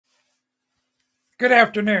Good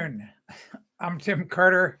afternoon. I'm Tim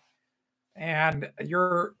Carter, and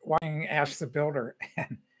you're watching Ask the Builder.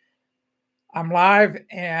 And I'm live,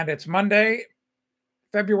 and it's Monday,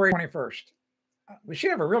 February 21st. We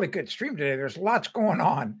should have a really good stream today. There's lots going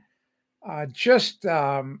on. Just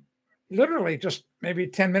literally, just maybe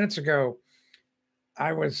 10 minutes ago,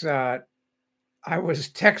 I was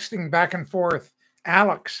texting back and forth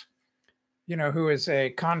Alex, who is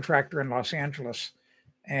a contractor in Los Angeles,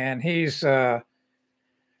 and he's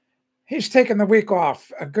taken the week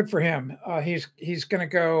off. Good for him. He's going to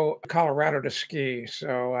go to Colorado to ski.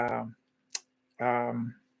 So I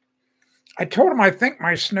told him I think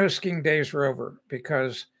my snow skiing days are over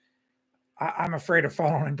because I'm afraid of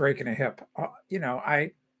falling and breaking a hip.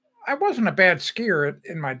 I wasn't a bad skier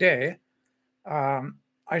in my day.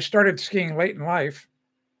 I started skiing late in life,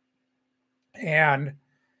 and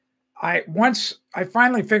I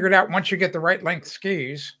finally figured out once you get the right length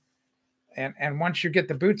skis and once you get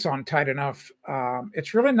the boots on tight enough,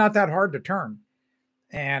 it's really not that hard to turn.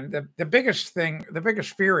 And the biggest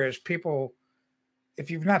fear is people, if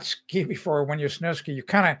you've not skied before, when you snow ski, you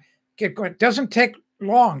kind of get going. It doesn't take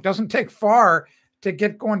long, doesn't take far to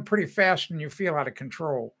get going pretty fast, and you feel out of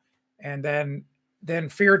control. And then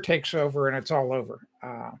fear takes over, and it's all over.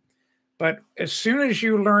 But as soon as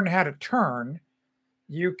you learn how to turn,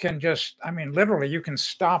 you can literally, you can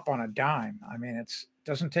stop on a dime. It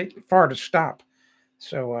doesn't take far to stop.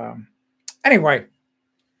 So anyway,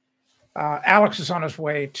 Alex is on his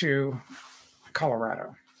way to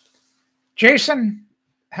Colorado. Jason,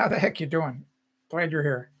 how the heck you doing? Glad you're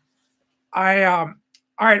here. All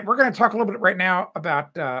right, we're going to talk a little bit right now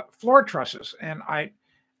about floor trusses. And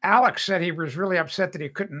Alex said he was really upset that he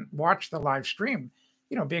couldn't watch the live stream.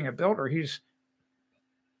 Being a builder,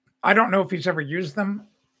 I don't know if he's ever used them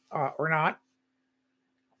or not.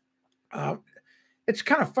 It's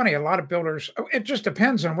kind of funny. A lot of builders, it just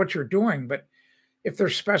depends on what you're doing, but if they're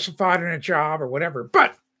specified in a job or whatever.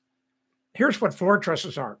 But here's what floor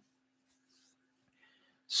trusses are.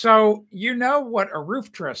 So you know what a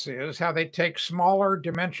roof truss is, how they take smaller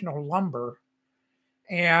dimensional lumber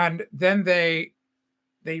and then they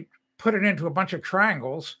put it into a bunch of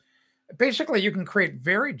triangles. Basically, you can create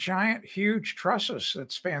very giant, huge trusses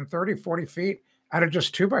that span 30, 40 feet out of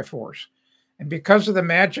just 2x4s. And because of the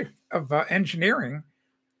magic of engineering,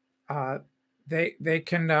 they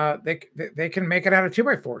can make it out of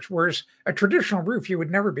 2x4s. Whereas a traditional roof, you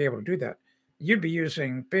would never be able to do that. You'd be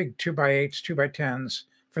using big 2x8s, 2x10s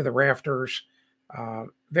for the rafters.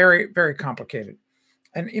 Very, very complicated,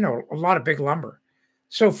 and a lot of big lumber.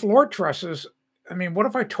 So floor trusses. What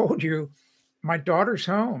if I told you my daughter's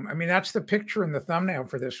home? That's the picture in the thumbnail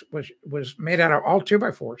for this was made out of all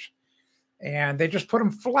 2x4s, and they just put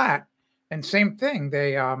them flat. And same thing,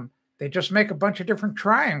 they just make a bunch of different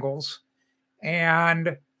triangles,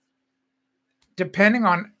 and depending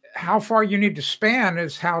on how far you need to span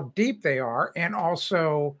is how deep they are, and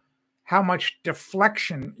also how much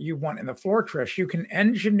deflection you want in the floor truss. You can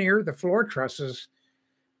engineer the floor trusses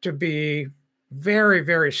to be very,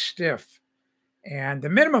 very stiff. And the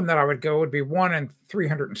minimum that I would go would be 1 in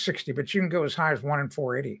 360, but you can go as high as 1 in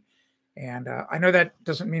 480. And I know that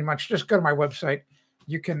doesn't mean much. Just go to my website.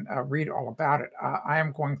 You can read all about it. I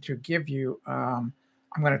am going to give you, I'm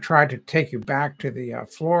going to try to take you back to the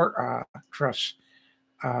floor truss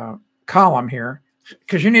column here,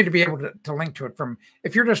 because you need to be able to link to it from,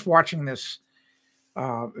 if you're just watching this,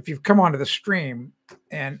 if you've come onto the stream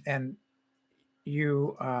and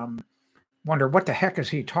you wonder what the heck is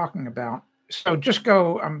he talking about. So just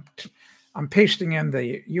go, I'm pasting in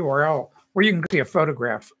the URL where you can see a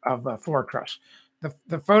photograph of a floor truss.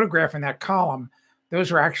 The photograph in that column, those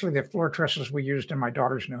are actually the floor trusses we used in my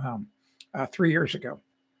daughter's new home 3 years ago.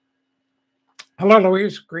 Hello,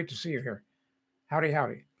 Louise. Great to see you here. Howdy,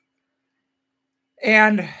 howdy.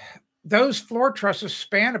 And those floor trusses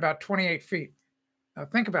span about 28 feet. Now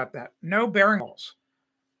think about that. No bearing walls.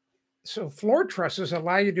 So floor trusses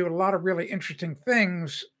allow you to do a lot of really interesting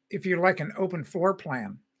things if you like an open floor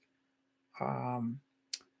plan.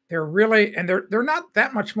 They're really, and they're not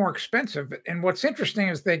that much more expensive. And what's interesting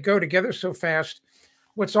is they go together so fast.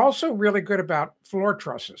 What's also really good about floor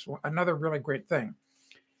trusses, another really great thing,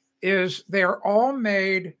 is they're all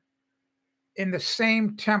made in the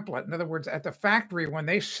same template. In other words, at the factory, when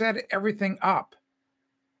they set everything up,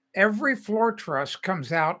 every floor truss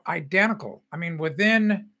comes out identical.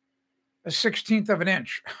 Within a 1/16 of an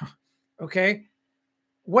inch. Okay.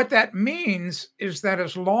 What that means is that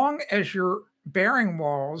as long as your bearing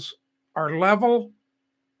walls are level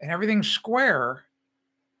and everything's square,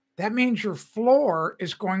 that means your floor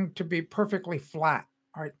is going to be perfectly flat.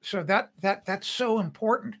 All right. So that's so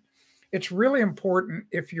important. It's really important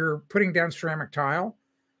if you're putting down ceramic tile.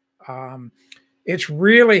 Um, it's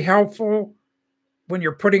really helpful when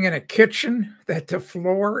you're putting in a kitchen that the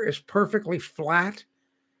floor is perfectly flat.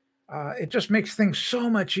 It just makes things so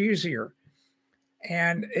much easier,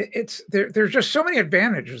 and there's just so many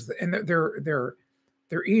advantages, and they're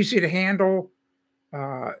easy to handle.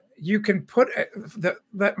 You can put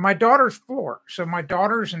my daughter's floor. So my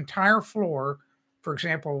daughter's entire floor, for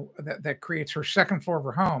example, that creates her second floor of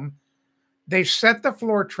her home. They set the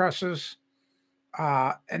floor trusses,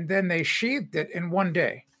 and then they sheathed it in one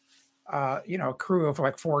day. A crew of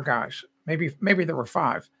like 4 guys, maybe there were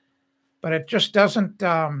 5, but it just doesn't.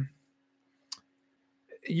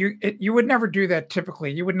 You would never do that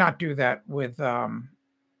typically. You would not do that with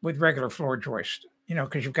regular floor joist,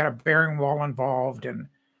 because you've got a bearing wall involved, and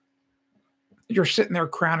you're sitting there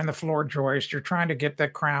crowning the floor joist. You're trying to get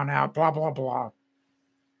that crown out, blah, blah, blah.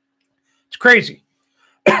 It's crazy.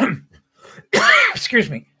 Excuse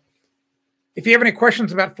me. If you have any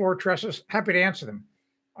questions about floor trusses, happy to answer them.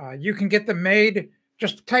 You can get them made.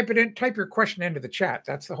 Just type your question into the chat.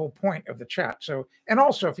 That's the whole point of the chat. So, and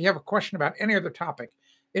also if you have a question about any other topic,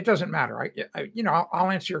 it doesn't matter. I'll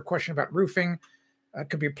answer your question about roofing. It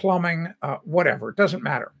could be plumbing, whatever. It doesn't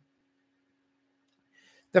matter.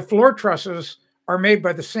 The floor trusses are made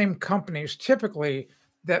by the same companies typically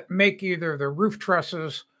that make either the roof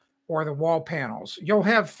trusses or the wall panels. You'll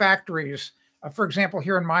have factories. For example,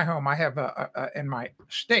 here in my home, I have in my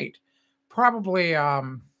state, probably, I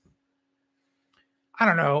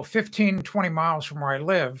don't know, 15, 20 miles from where I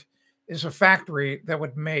live is a factory that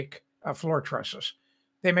would make floor trusses.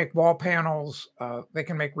 They make wall panels. They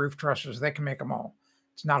can make roof trusses. They can make them all.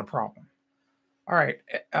 It's not a problem. All right.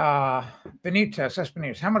 Benitez, that's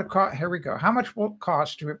Benitez. How much cost? Here we go. How much will it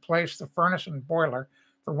cost to replace the furnace and boiler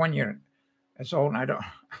for 1 unit? It's old and I don't.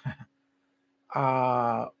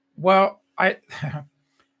 Well,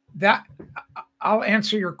 I'll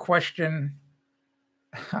answer your question.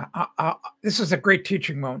 This is a great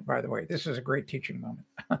teaching moment, by the way. This is a great teaching moment.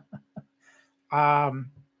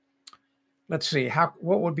 Let's see.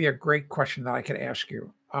 What would be a great question that I could ask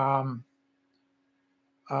you? I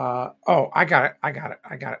got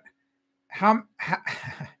it.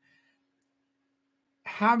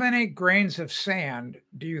 How many grains of sand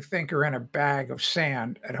do you think are in a bag of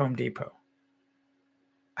sand at Home Depot?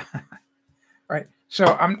 Right. So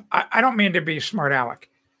I don't mean to be smart aleck.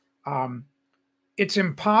 It's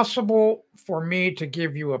impossible for me to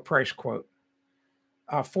give you a price quote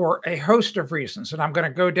for a host of reasons. And I'm going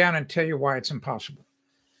to go down and tell you why it's impossible.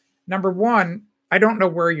 Number one, I don't know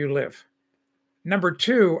where you live. Number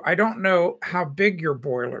two, I don't know how big your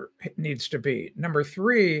boiler needs to be. Number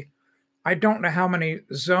three, I don't know how many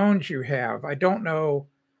zones you have. I don't know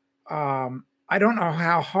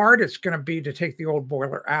how hard it's going to be to take the old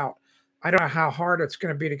boiler out. I don't know how hard it's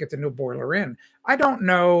going to be to get the new boiler in. I don't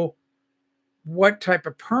know what type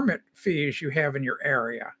of permit fees you have in your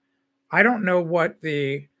area. I don't know what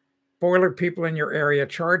the boiler people in your area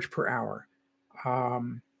charge per hour.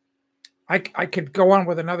 I could go on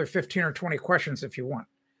with another 15 or 20 questions if you want.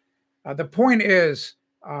 The point is,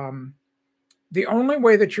 the only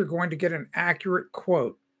way that you're going to get an accurate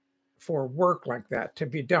quote for work like that to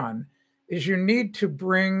be done is you need to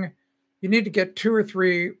get 2 or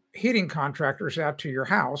 3 heating contractors out to your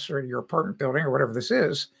house or your apartment building or whatever this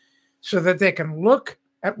is, so that they can look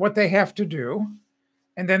at what they have to do,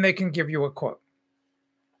 and then they can give you a quote.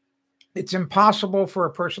 It's impossible for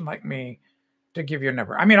a person like me to give you a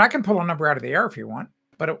number. I mean, I can pull a number out of the air if you want,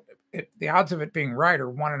 but the odds of it being right are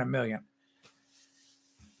 1 in a million.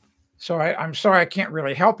 So I'm sorry I can't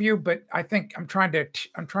really help you, but I think I'm trying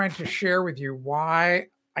to share with you why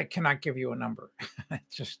I cannot give you a number.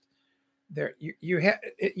 It's just there you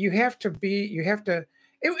have to.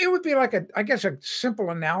 It would be like I guess a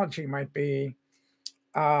simple analogy might be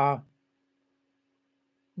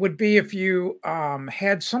would be if you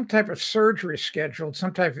had some type of surgery scheduled,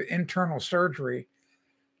 some type of internal surgery,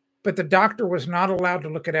 but the doctor was not allowed to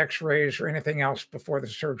look at x-rays or anything else before the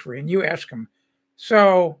surgery. And you ask him,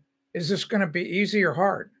 so is this going to be easy or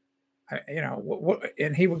hard?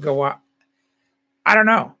 And he would go, I don't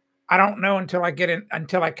know. I don't know until I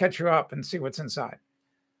catch you up and see what's inside.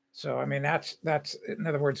 So, I mean, that's in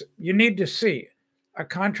other words, you need to see. A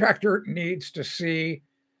contractor needs to see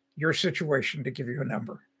your situation to give you a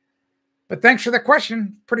number. But thanks for the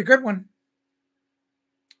question. Pretty good one.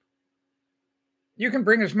 You can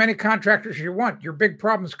bring as many contractors as you want. Your big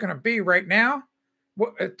problem is going to be right now.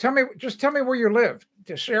 Tell me where you live.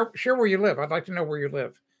 Just share where you live. I'd like to know where you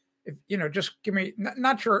live. If just give me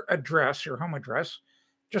not your address, your home address,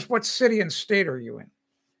 just what city and state are you in,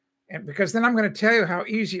 And because then I'm going to tell you how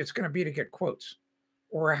easy it's going to be to get quotes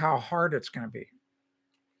or how hard it's going to be.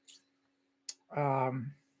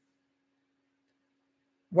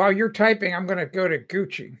 While you're typing, I'm going to go to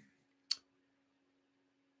Gucci.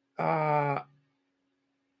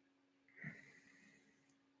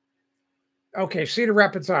 Okay, Cedar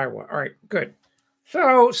Rapids, Iowa. All right, good.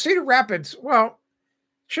 So Cedar Rapids, well,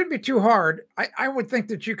 shouldn't be too hard. I would think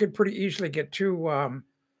that you could pretty easily get two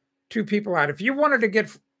people out. If you wanted to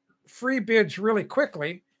get free bids really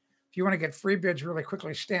quickly,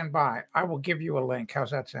 stand by. I will give you a link.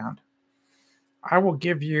 How's that sound? I will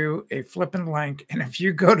give you a flipping link. And if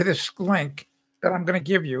you go to this link that I'm going to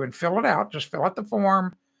give you and fill it out, just fill out the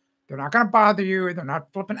form. They're not going to bother you. They're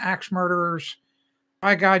not flipping axe murderers.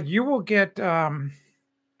 By God, you will get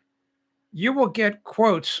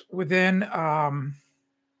quotes within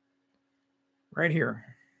right here.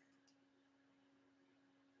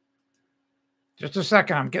 Just a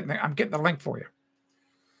second. I'm getting the link for you.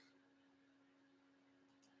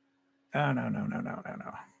 Oh, no.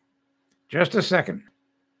 Just a second.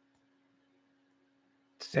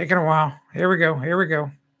 It's taking a while. Here we go.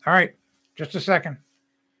 All right. Just a second.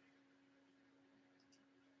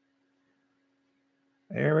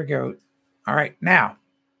 There we go. All right. Now.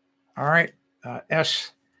 All right.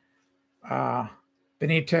 S.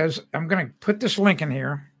 Benitez. I'm going to put this link in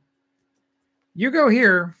here. You go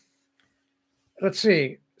here. Let's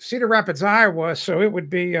see. Cedar Rapids, Iowa. So it would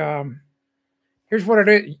be, here's what it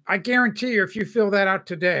is. I guarantee you, if you fill that out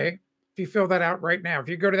today, if you fill that out right now, if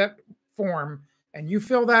you go to that form and you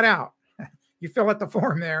fill that out, you fill out the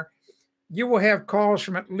form there, you will have calls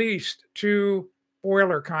from at least 2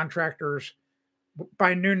 boiler contractors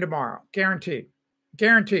by noon tomorrow. Guaranteed.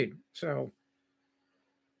 So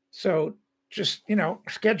just,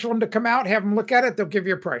 schedule them to come out, have them look at it. They'll give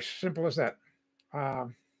you a price. Simple as that.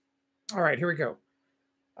 All right, here we go.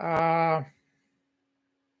 All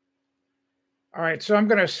right, so I'm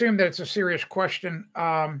going to assume that it's a serious question. Boy,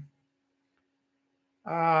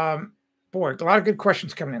 a lot of good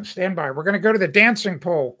questions coming in. Stand by. We're going to go to the dancing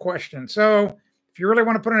pole question. So if you really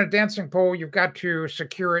want to put in a dancing pole, you've got to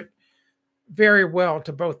secure it very well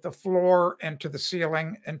to both the floor and to the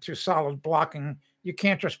ceiling and to solid blocking. You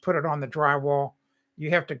can't just put it on the drywall. You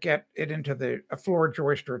have to get it into a floor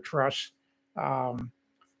joist or a truss. A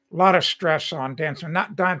lot of stress on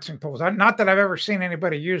not dancing poles. Not that I've ever seen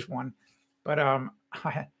anybody use one, but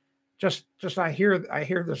I hear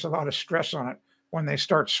there's a lot of stress on it when they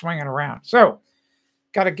start swinging around. So,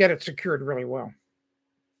 got to get it secured really well.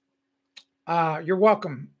 You're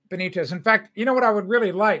welcome, Benitez. In fact, you know what I would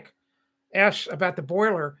really like, ask about the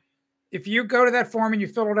boiler. If you go to that form and you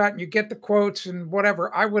fill it out and you get the quotes and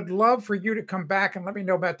whatever, I would love for you to come back and let me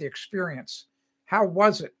know about the experience. How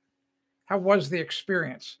was it? How was the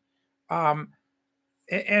experience? And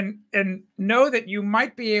know that you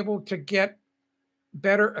might be able to get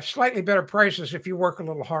slightly better prices if you work a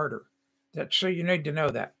little harder. So you need to know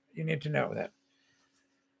that.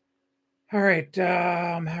 All right.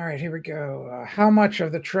 Here we go. How much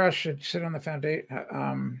of the truss should sit on the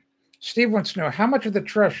foundation? Steve wants to know how much of the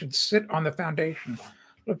truss should sit on the foundation.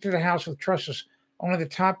 Looked at a house with trusses. Only the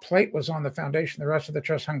top plate was on the foundation. The rest of the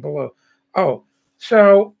truss hung below. Oh,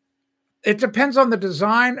 so it depends on the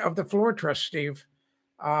design of the floor truss, Steve.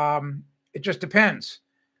 It just depends.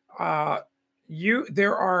 If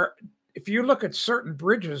you look at certain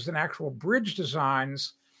bridges and actual bridge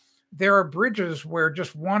designs, there are bridges where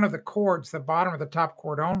just one of the cords, the bottom of the top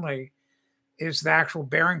cord only, is the actual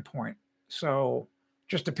bearing point. So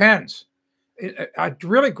just depends. A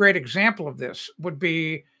really great example of this would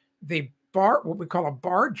be what we call a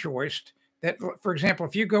bar joist. That, for example,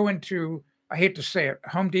 if you go into, I hate to say it,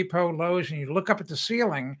 Home Depot, Lowe's, and you look up at the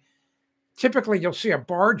ceiling, typically you'll see a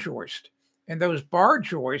bar joist. And those bar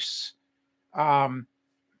joists,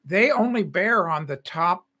 they only bear on the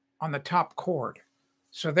top cord.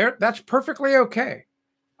 So that's perfectly okay.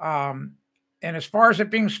 And as far as it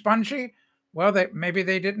being spongy, well, they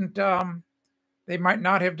might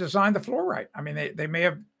not have designed the floor right. I mean, they may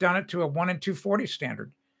have done it to a 1 in 240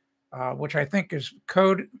 standard, which I think is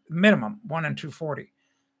code minimum 1 in 240.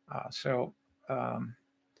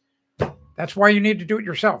 That's why you need to do it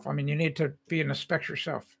yourself. I mean, you need to be an inspector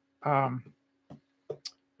yourself. All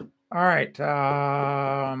right.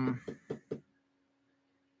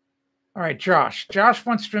 All right, Josh. Josh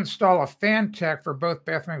wants to install a fan tech for both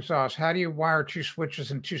bathroom exhausts. How do you wire 2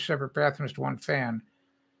 switches in 2 separate bathrooms to 1 fan?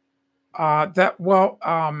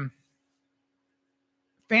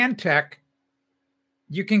 Fan tech,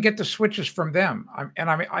 you can get the switches from them.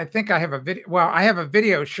 I think I have a video. Well, I have a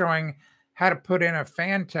video showing how to put in a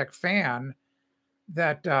fan tech fan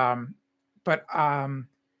that,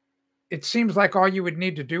 it seems like all you would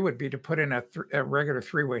need to do would be to put in a regular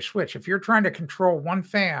three-way switch. If you're trying to control one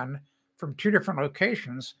fan from two different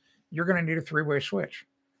locations, you're going to need a three-way switch.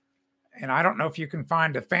 And I don't know if you can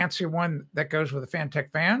find a fancy one that goes with the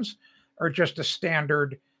Fantech fans or just a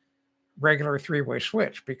standard regular three-way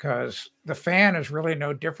switch, because the fan is really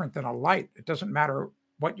no different than a light. It doesn't matter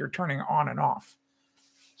what you're turning on and off.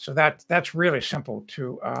 So that's really simple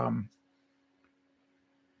to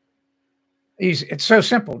easy. It's so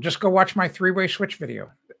simple. Just go watch my three-way switch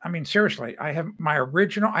video. I mean, seriously, I have my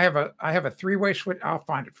original. I have a three-way switch. I'll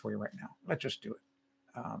find it for you right now. Let's just do it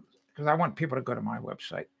because I want people to go to my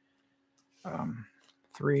website.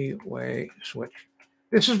 Three-way switch.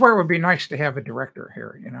 This is where it would be nice to have a director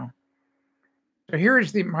here, you know. So here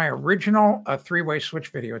is my original three-way switch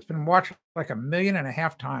video. It's been watched like 1.5 million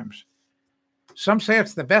times. Some say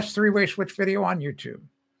it's the best three-way switch video on YouTube.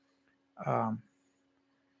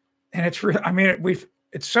 And it's real. I mean,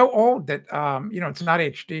 it's so old that you know, it's not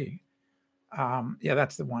HD. Yeah,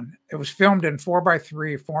 that's the one. It was filmed in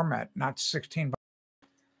 4:3 format, not 16.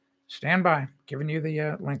 Stand by, giving you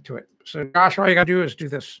the link to it. So, Josh, all you got to do is do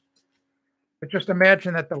this. But just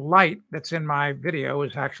imagine that the light that's in my video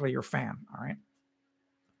is actually your fan. All right.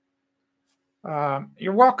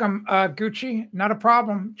 You're welcome, Gucci. Not a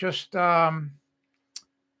problem. Just the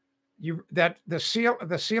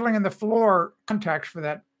ceiling and the floor contacts for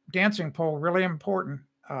that dancing pole, really important.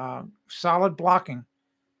 Solid blocking.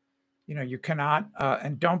 You know, you cannot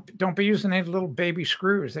and don't be using any little baby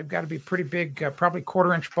screws. They've got to be pretty big, probably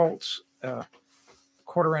 1/4 inch bolts,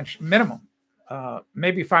 1/4 inch minimum,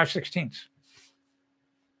 maybe 5/16.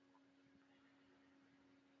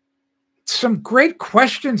 Some great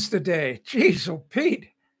questions today. Jeez, oh Pete,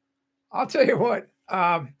 I'll tell you what.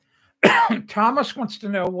 Thomas wants to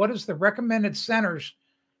know, what is the recommended centers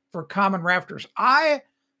for common rafters?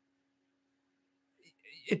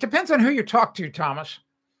 It depends on who you talk to, Thomas.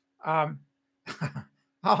 Bar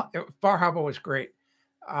Harbor was great.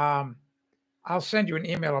 I'll send you an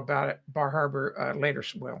email about it, Bar Harbor, later,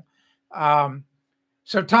 Will.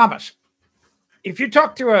 So Thomas, if you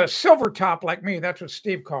talk to a silver top like me, that's what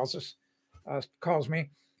Steve calls me.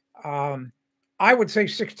 I would say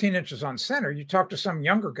 16 inches on center. You talk to some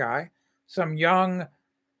younger guy, some young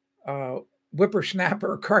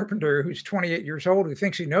whippersnapper carpenter who's 28 years old, who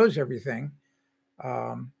thinks he knows everything.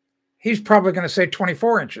 He's probably going to say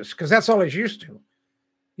 24 inches because that's all he's used to.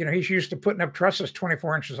 You know, he's used to putting up trusses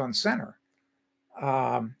 24 inches on center.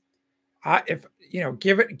 If you know,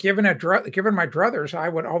 given my druthers, I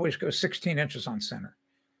would always go 16 inches on center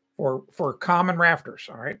for common rafters.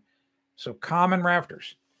 All right, so common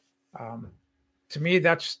rafters. To me,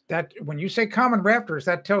 that when you say common rafters,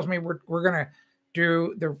 that tells me we're going to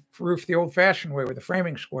do the roof the old-fashioned way with the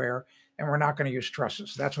framing square, and we're not going to use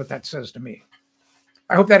trusses. That's what that says to me.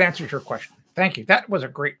 I hope that answers your question. Thank you. That was a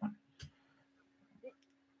great one.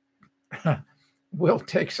 Will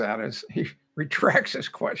takes that as he retracts his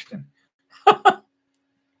question. All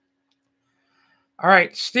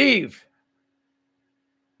right, Steve.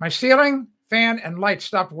 My ceiling, fan, and light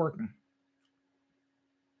stopped working.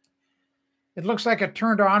 It looks like it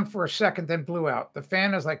turned on for a second, then blew out. The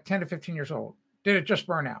fan is like 10 to 15 years old. Did it just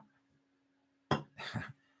burn out?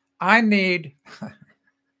 I'm in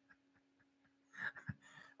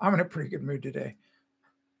a pretty good mood today.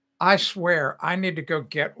 I swear I need to go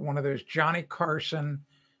get one of those Johnny Carson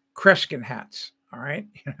Kreskin hats. All right.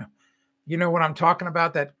 You know what I'm talking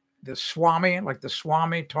about? The Swami, like the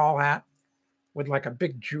Swami tall hat with like a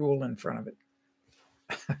big jewel in front of it.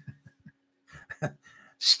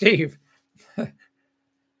 Steve,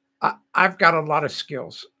 I've got a lot of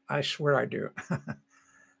skills. I swear I do.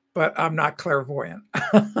 But I'm not clairvoyant.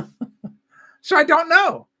 So I don't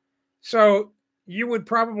know. So you would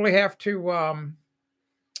probably have to,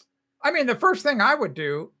 I mean, the first thing I would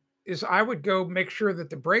do is I would go make sure that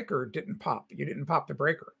the breaker didn't pop. You didn't pop the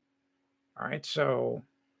breaker. All right. So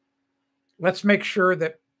let's make sure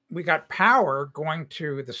that we got power going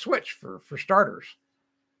to the switch for starters.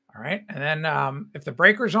 All right. And then if the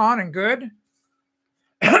breaker's on and good,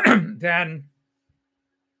 then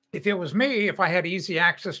if it was me, if I had easy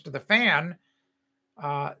access to the fan,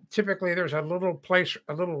 typically there's a little place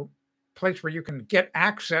where you can get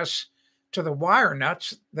access to the wire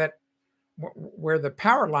nuts that where the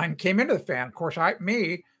power line came into the fan. Of course, I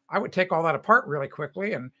would take all that apart really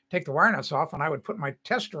quickly and take the wire nuts off, and I would put my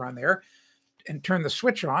tester on there and turn the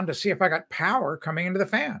switch on to see if I got power coming into the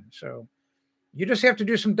fan. So you just have to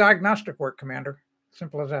do some diagnostic work, Commander.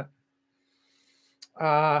 Simple as that.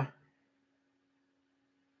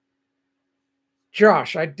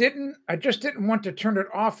 Josh, I just didn't want to turn it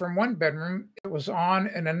off from one bedroom. It was on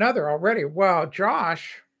in another already. Well,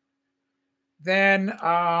 Josh, then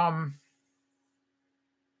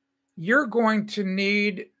you're going to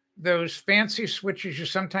need those fancy switches you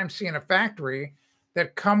sometimes see in a factory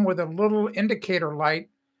that come with a little indicator light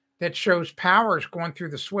that shows powers going through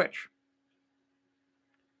the switch.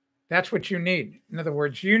 That's what you need. In other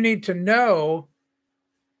words, you need to know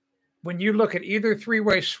when you look at either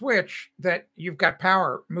three-way switch that you've got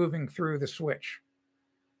power moving through the switch.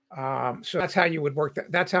 So that's how you would work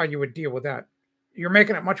that. That's how you would deal with that. You're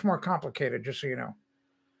making it much more complicated, just so you know.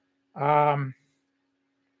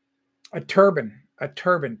 A turbine.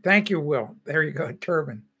 Thank you, Will. There you go, a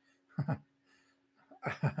turbine.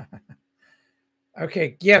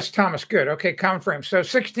 Okay, yes, Thomas, good. Okay, common frame. So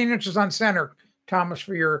 16 inches on center, Thomas,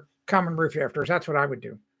 for your common roof rafters. That's what I would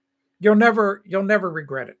do. You'll never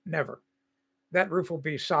regret it. Never. That roof will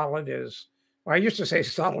be solid as, well, I used to say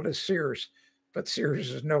solid as Sears, but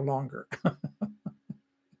Sears is no longer.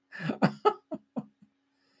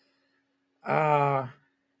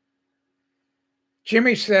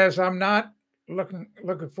 Jimmy says, I'm not looking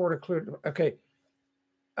forward to clue. Okay.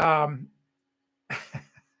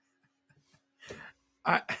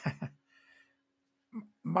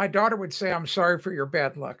 My daughter would say, I'm sorry for your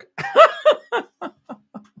bad luck.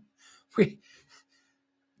 We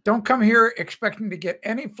don't come here expecting to get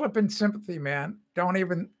any flippin' sympathy, man. Don't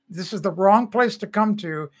even, this is the wrong place to come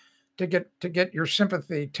to get your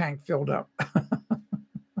sympathy tank filled up.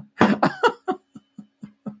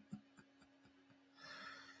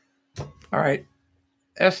 All right.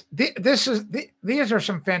 These are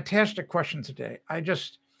some fantastic questions today.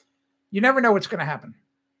 You never know what's going to happen.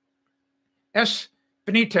 S.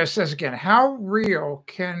 Benitez says again, how real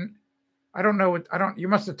can, you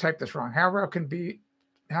must have typed this wrong. How real can be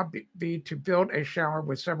to build a shower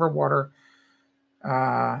with several water?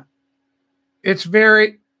 It's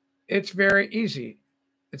very easy.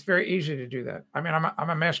 It's very easy to do that. I mean, I'm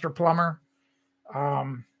a master plumber.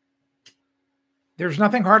 There's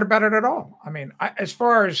nothing hard about it at all. I mean, as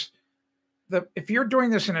far as if you're doing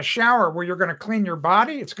this in a shower where you're going to clean your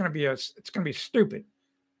body, it's going to be stupid.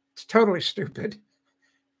 It's totally stupid,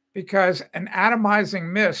 because an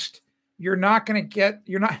atomizing mist, you're not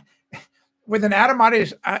with an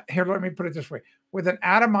atomizing, here, let me put it this way. With an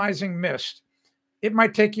atomizing mist, it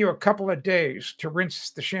might take you a couple of days to rinse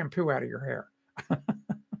the shampoo out of your hair.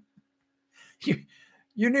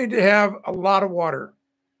 You need to have a lot of water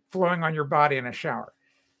flowing on your body in a shower.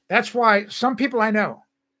 That's why some people I know,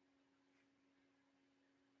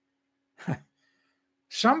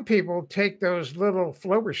 some people take those little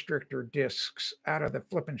flow restrictor discs out of the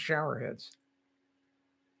flipping shower heads.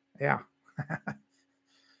 Yeah.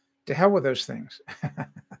 To hell with those things.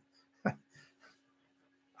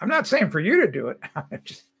 I'm not saying for you to do it.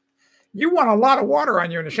 You want a lot of water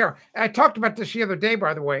on you in the shower. I talked about this the other day,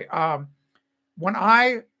 by the way. When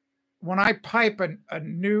I pipe when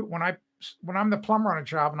I'm the plumber on a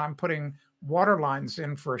job and I'm putting water lines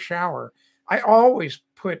in for a shower, I always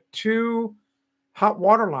put 2 hot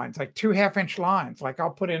water lines, like 2 half-inch lines. Like I'll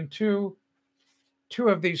put in two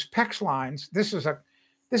of these PEX lines. This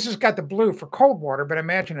has got the blue for cold water, but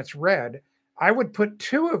imagine it's red. I would put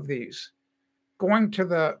 2 of these going to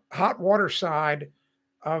the hot water side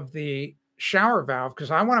of the shower valve,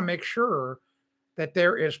 because I want to make sure that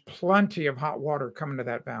there is plenty of hot water coming to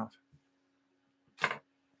that valve.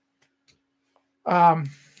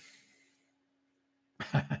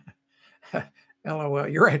 LOL,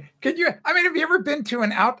 you're right. Have you ever been to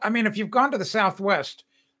if you've gone to the Southwest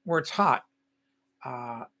where it's hot,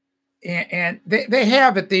 and they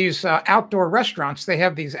have at these outdoor restaurants, they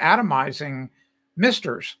have these atomizing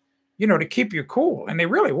misters, to keep you cool, and they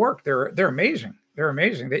really work. They're amazing. They're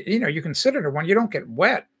amazing. You can sit under one, you don't get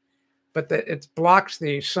wet, but it blocks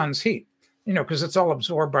the sun's heat, because it's all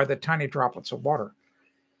absorbed by the tiny droplets of water.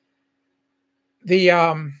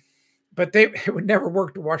 But it would never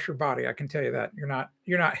work to wash your body. I can tell you that. You're not,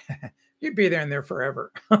 you'd be there and there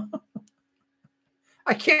forever.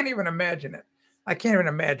 I can't even imagine it. I can't even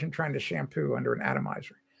imagine trying to shampoo under an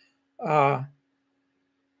atomizer. Oh,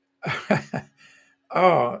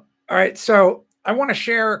 all right. So I want to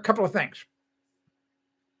share a couple of things.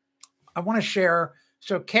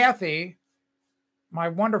 So Kathy, my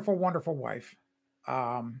wonderful, wonderful wife.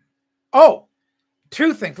 2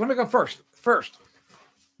 things. Let me go first.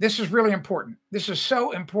 This is really important. This is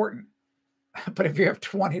so important. But if you have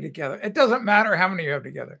 20 together, it doesn't matter how many you have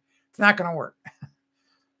together. It's not going to work.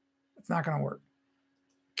 It's not going to work.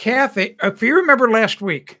 Kathy, if you remember last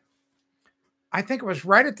week, I think it was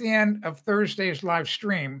right at the end of Thursday's live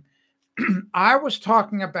stream, I was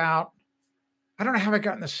talking about, I don't know how I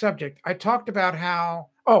got in the subject. I talked about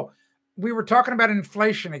we were talking about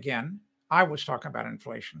inflation again. I was talking about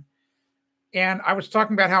inflation. And I was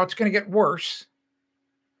talking about how it's going to get worse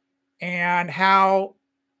and how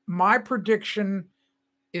my prediction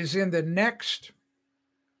is in the next,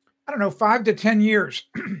 I don't know, 5 to 10 years,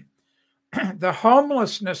 the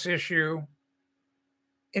homelessness issue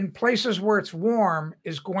in places where it's warm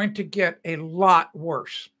is going to get a lot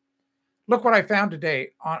worse. Look what I found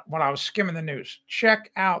today when I was skimming the news.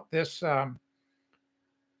 Check out this.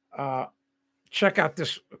 Check out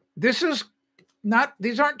this. This is not.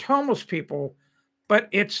 These aren't homeless people, but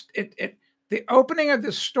it's the opening of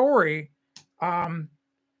this story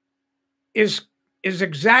is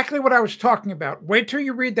exactly what I was talking about. Wait till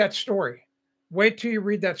you read that story. Wait till you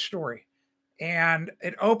read that story. And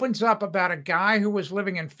it opens up about a guy who was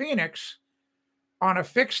living in Phoenix on a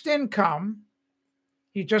fixed income.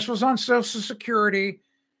 He just was on Social Security.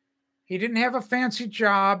 He didn't have a fancy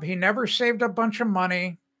job. He never saved a bunch of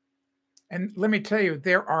money. And let me tell you,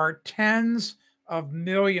 there are tens of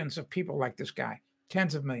millions of people like this guy.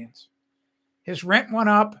 Tens of millions. His rent went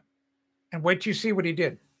up, and wait till you see what he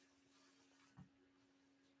did.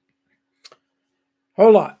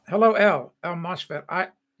 Hola. Hello, El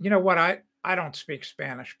Mosfet. You know what? I don't speak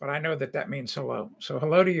Spanish, but I know that means hello. So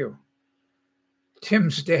hello to you.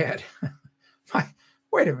 Tim's dad.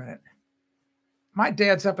 Wait a minute. My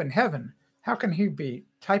dad's up in heaven. How can he be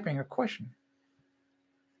typing a question?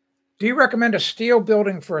 Do you recommend a steel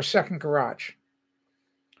building for a second garage?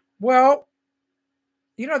 Well,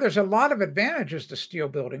 you know, there's a lot of advantages to steel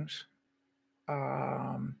buildings.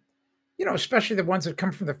 You know, especially the ones that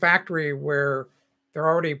come from the factory where they're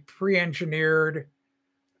already pre-engineered.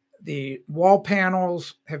 The wall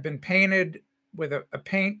panels have been painted with a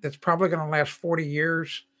paint that's probably going to last 40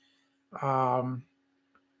 years.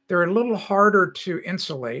 They're a little harder to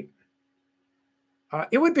insulate.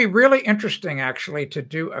 It would be really interesting, actually, to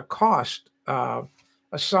do a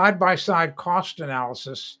side-by-side cost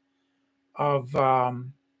analysis of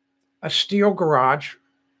a steel garage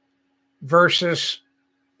versus,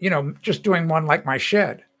 you know, just doing one like my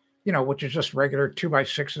shed, you know, which is just regular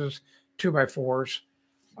 2x6s, 2x4s.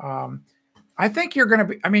 I think you're going to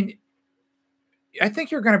be, I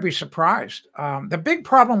think you're going to be surprised. The big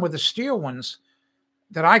problem with the steel ones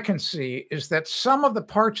that I can see is that some of the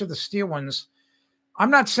parts of the steel ones,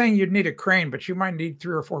 I'm not saying you'd need a crane, but you might need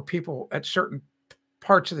 3 or 4 people at certain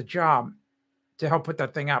parts of the job to help put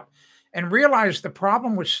that thing up. And realize the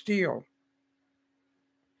problem with steel,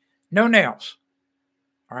 no nails.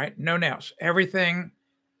 All right, no nails. Everything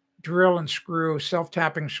drill and screw,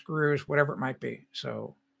 self-tapping screws, whatever it might be.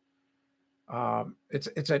 So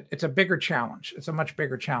it's a bigger challenge. It's a much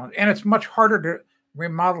bigger challenge, and it's much harder to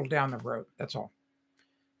remodel down the road. That's all.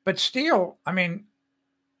 But steel, I mean,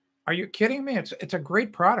 are you kidding me? It's a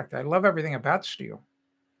great product. I love everything about steel.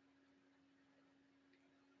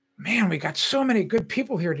 Man, we got so many good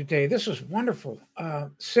people here today. This is wonderful.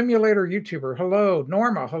 Simulator YouTuber, hello.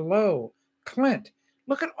 Norma, hello. Clint,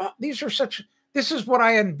 look at all these are such. This is what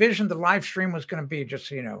I envisioned the live stream was going to be, just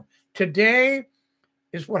so you know. Today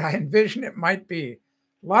is what I envisioned it might be.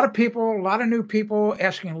 A lot of people, a lot of new people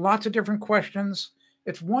asking lots of different questions.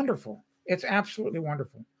 It's wonderful. It's absolutely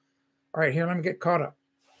wonderful. All right, here, let me get caught up.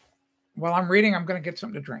 While I'm reading, I'm going to get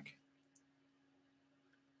something to drink.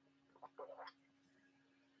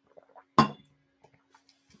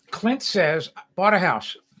 Clint says, bought a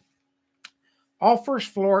house. All first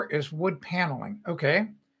floor is wood paneling. Okay.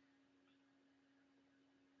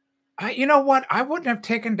 You know what? I wouldn't have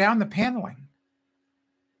taken down the paneling.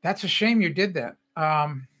 That's a shame you did that.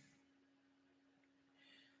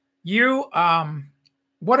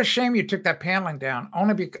 What a shame you took that paneling down.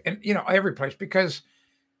 Only because, you know, every place, because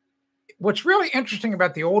what's really interesting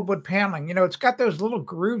about the old wood paneling, you know, it's got those little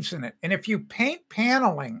grooves in it. And if you paint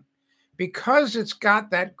paneling, because it's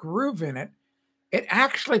got that groove in it, it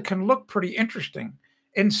actually can look pretty interesting.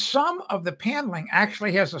 And some of the paneling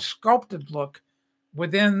actually has a sculpted look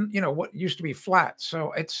within, you know, what used to be flat.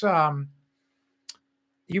 So it's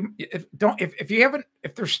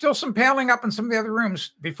if there's still some paneling up in some of the other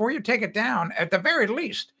rooms, before you take it down, at the very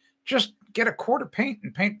least, just get a quart of paint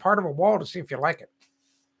and paint part of a wall to see if you like it.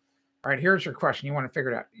 All right, here's your question. You want to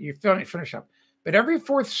figure it out. You finish up. But every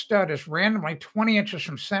fourth stud is randomly 20 inches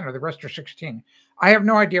from center. The rest are 16. I have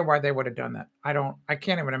no idea why they would have done that. I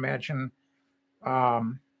can't even imagine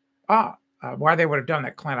why they would have done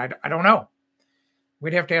that, Clint. I don't know.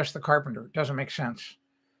 We'd have to ask the carpenter. It doesn't make sense.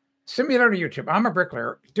 Simulator YouTube. I'm a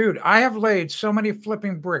bricklayer. Dude, I have laid so many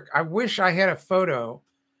flipping brick. I wish I had a photo.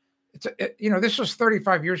 You know, this was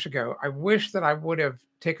 35 years ago. I wish that I would have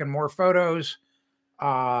taken more photos.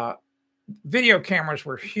 Video cameras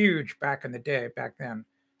were huge back in the day, back then,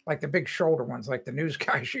 like the big shoulder ones, like the news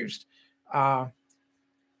guys used.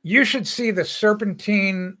 You should see the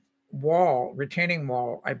serpentine wall, retaining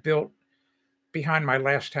wall I built behind my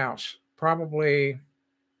last house. Probably,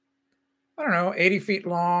 I don't know, 80 feet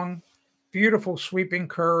long, beautiful sweeping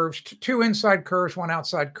curves, two inside curves, one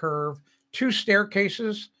outside curve, two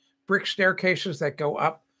staircases, brick staircases that go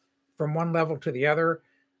up from one level to the other,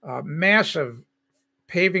 massive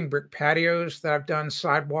paving brick patios that I've done,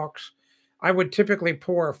 sidewalks. I would typically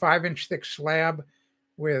pour a 5-inch thick slab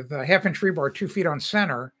with a half-inch rebar 2 feet on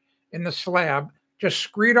center in the slab, just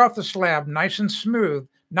screed off the slab, nice and smooth,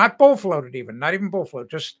 not bull floated even, not even bull float,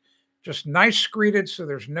 just nice screeded so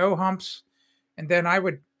there's no humps. And then I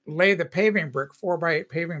would lay the paving brick, 4x8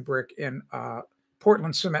 paving brick in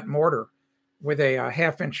Portland cement mortar with a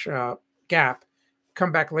half-inch gap.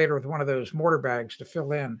 Come back later with one of those mortar bags to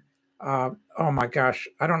fill in. Oh my gosh,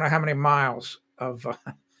 I don't know how many miles of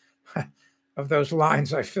of those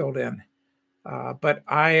lines I filled in, but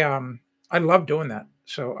I love doing that.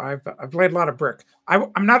 So I've laid a lot of brick.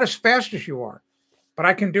 I'm not as fast as you are, but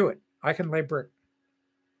I can do it. I can lay brick.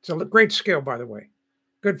 It's a great skill, by the way.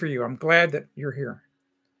 Good for you. I'm glad that you're here.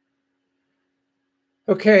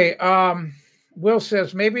 Okay. Will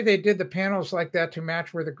says maybe they did the panels like that to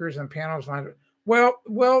match where the grooves and panels line. Well,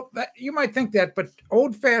 you might think that, but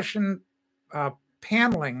old-fashioned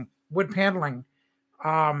paneling, wood paneling,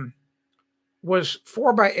 was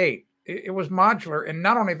 4x8. It was modular, and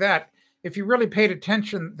not only that, if you really paid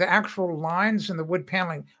attention, the actual lines in the wood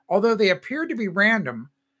paneling, although they appeared to be random,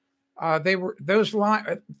 they were those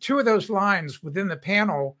two of those lines within the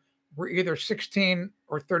panel were either 16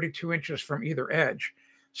 or 32 inches from either edge,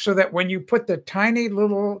 so that when you put the tiny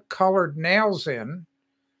little colored nails in,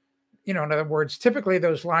 in other words, typically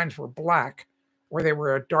those lines were black or they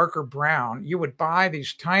were a darker brown. You would buy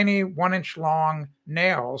these tiny 1-inch long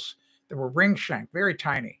nails that were ring shank, very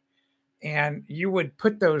tiny. And you would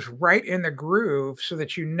put those right in the groove so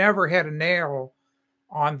that you never had a nail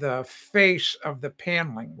on the face of the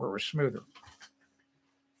paneling where it was smoother.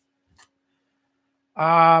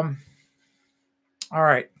 All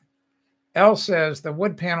right. L says the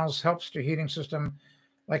wood panels helps to heating system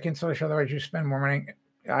like insulation. Otherwise, you spend more money.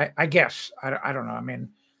 I guess. I don't know. I mean,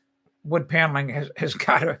 wood paneling has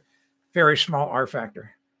got a very small R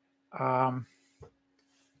factor.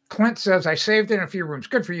 Clint says, I saved it in a few rooms.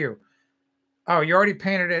 Good for you. Oh, you already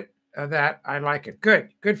painted it. That I like it.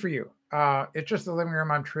 Good for you. It's just the living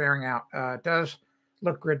room I'm clearing out. It does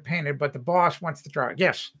look good painted, but the boss wants to draw it.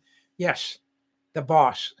 Yes, the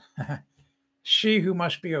boss. She who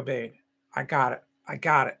must be obeyed. I got it.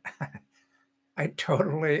 I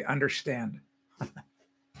totally understand.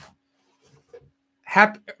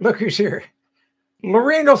 Look who's here.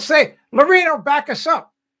 Lorene will back us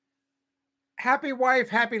up. Happy wife,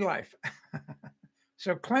 happy life.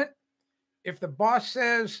 So Clint, if the boss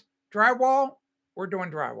says drywall, we're doing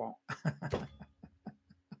drywall.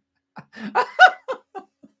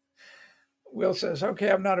 Will says, okay,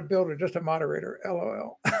 I'm not a builder, just a moderator.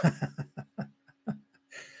 LOL.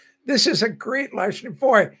 This is a great live stream.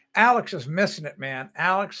 Boy, Alex is missing it, man.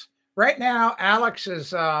 Alex, right now, Alex is,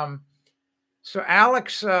 so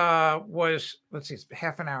Alex was, let's see, it's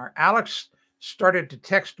half an hour. Alex started to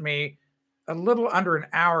text me a little under an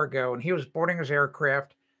hour ago, and he was boarding his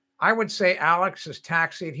aircraft. I would say Alex is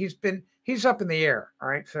taxied. He's up in the air. All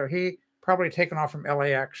right. So he probably taken off from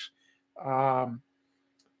LAX.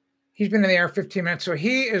 He's been in the air 15 minutes. So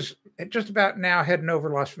he is just about now heading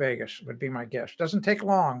over Las Vegas, would be my guess. Doesn't take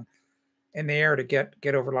long in the air to get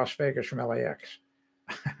over Las Vegas from LAX.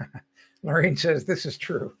 Lorraine says, this is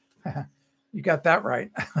true. You got that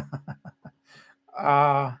right.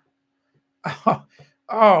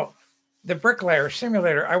 The bricklayer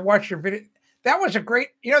simulator. I watched your video. That was a great,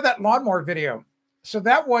 that lawnmower video. So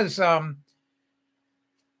that was, here's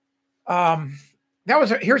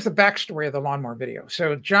the backstory of the lawnmower video.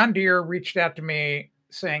 So John Deere reached out to me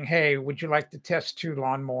saying, hey, would you like to test 2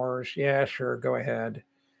 lawnmowers? Yeah, sure. Go ahead.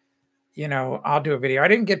 I'll do a video. I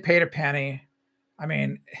didn't get paid a penny. I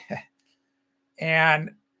mean,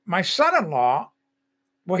 and my son-in-law,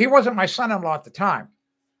 well, he wasn't my son-in-law at the time,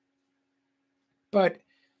 but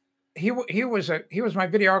he was my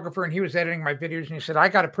videographer, and he was editing my videos, and he said, I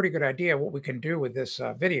got a pretty good idea what we can do with this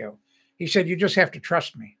video. He said, you just have to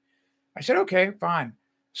trust me. I said, okay, fine.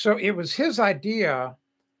 So it was his idea,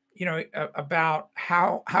 about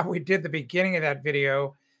how we did the beginning of that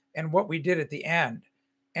video and what we did at the end.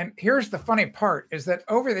 And here's the funny part is that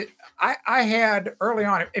I had early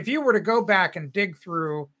on, if you were to go back and dig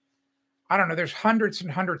through, I don't know, there's hundreds and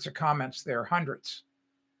hundreds of comments there, hundreds,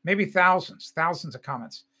 maybe thousands of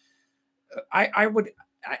comments. I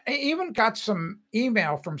even got some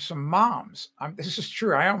email from some moms. This is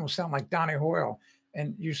true. I almost sound like Donnie Hoyle.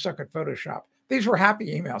 and you suck at Photoshop. These were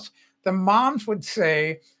happy emails. The moms would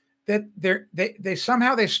say that they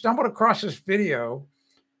somehow they stumbled across this video,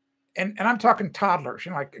 and I'm talking toddlers,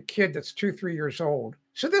 like a kid that's 2-3 years old.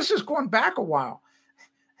 So this is going back a while,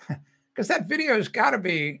 because that video has got to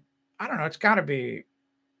be, I don't know, it's got to be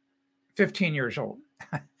 15 years old.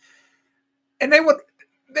 And they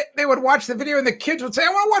would watch the video, and the kids would say, I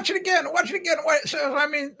want to watch it again, watch it again. So, I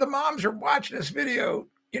mean, the moms are watching this video,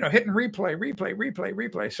 hitting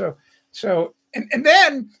replay. So, and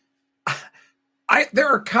then there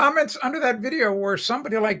are comments under that video where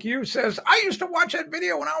somebody like you says, I used to watch that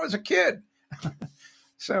video when I was a kid.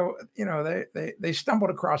 So, they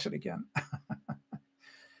stumbled across it again.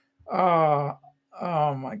 Oh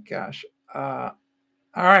my gosh. All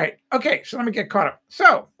right. Okay. So let me get caught up.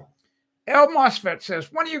 So L. Mosfet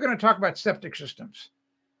says, when are you going to talk about septic systems?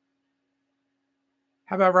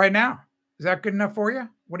 How about right now? Is that good enough for you?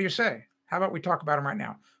 What do you say? How about we talk about them right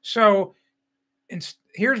now? So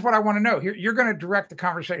here's what I want to know. You're going to direct the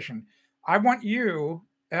conversation. I want you,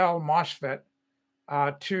 L. Mosfet,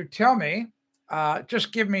 to tell me,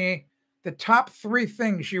 just give me the top 3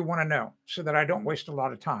 things you want to know so that I don't waste a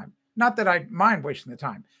lot of time. Not that I mind wasting the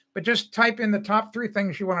time, but just type in the top 3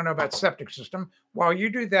 things you want to know about septic system. While you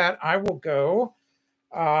do that, I will go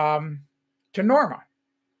to Norma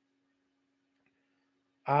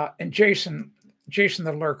and Jason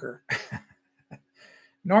the lurker.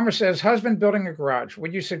 Norma says, husband building a garage.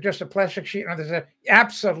 Would you suggest a plastic sheet? And others say,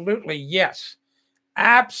 absolutely, yes.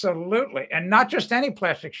 Absolutely. And not just any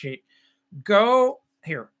plastic sheet. Go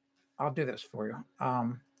here. I'll do this for you.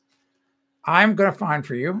 I'm going to find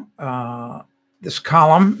for you this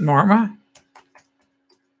column, Norma.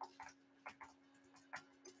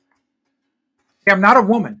 I'm not a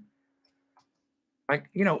woman. Like,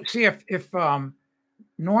 see if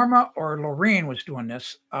Norma or Lorraine was doing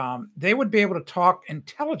this, they would be able to talk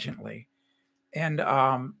intelligently and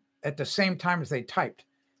at the same time as they typed.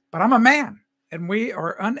 But I'm a man, and we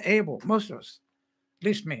are unable, most of us, at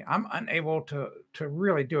least me, I'm unable to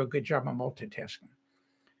really do a good job of multitasking.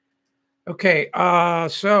 Okay,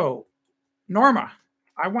 so Norma,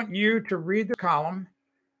 I want you to read the column,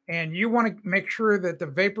 and you want to make sure that the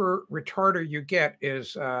vapor retarder you get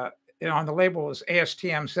is on the label is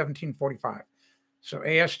ASTM 1745. So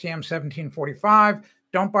ASTM 1745.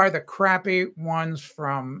 Don't buy the crappy ones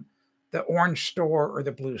from the orange store or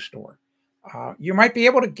the blue store. You might be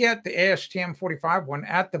able to get the ASTM 45 one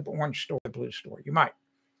at the orange store, the blue store. You might,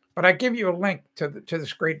 but I give you a link to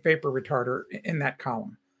this great vapor retarder in that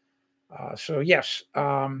column. So yes,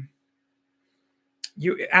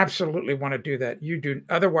 you absolutely want to do that. You do.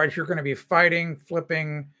 Otherwise, you're going to be fighting,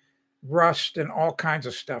 flipping, rust, and all kinds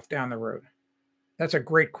of stuff down the road. That's a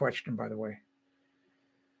great question, by the way.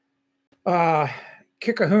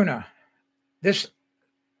 Kikahuna, this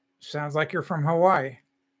sounds like you're from Hawaii.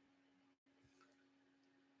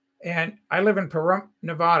 And I live in Pahrump,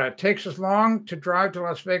 Nevada. It takes as long to drive to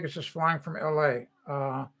Las Vegas as flying from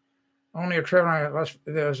LA. Only a travel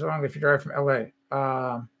as long if you drive from LA.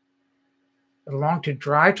 Long to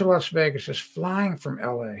drive to Las Vegas is flying from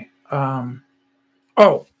LA.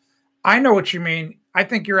 Oh, I know what you mean. I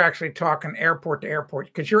think you're actually talking airport to airport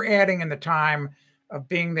because you're adding in the time of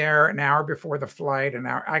being there an hour before the flight. An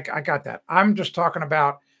hour. I got that. I'm just talking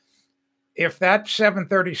about if that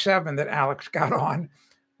 737 that Alex got on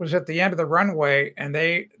was at the end of the runway and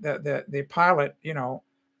the pilot,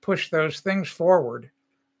 pushed those things forward,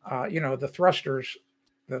 the thrusters,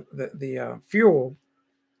 the fuel,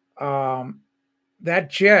 that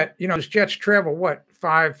jet, those jets travel what,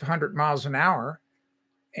 500 miles an hour.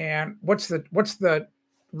 And what's the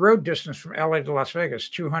road distance from LA to Las Vegas?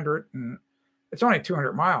 200, and it's only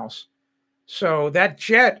 200 miles. So that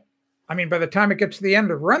jet, by the time it gets to the end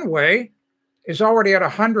of the runway, is already at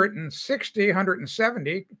 160,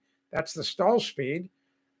 170. That's the stall speed.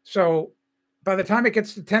 So by the time it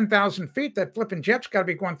gets to 10,000 feet, that flipping jet's got to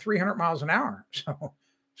be going 300 miles an hour.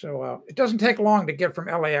 So it doesn't take long to get from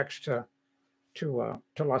LAX to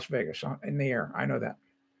Las Vegas in the air. I know that.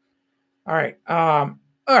 All right.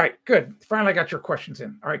 All right, good. Finally got your questions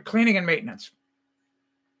in. All right, cleaning and maintenance.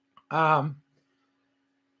 Pahrump,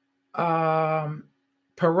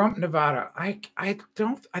 Nevada. I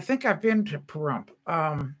think I've been to Pahrump.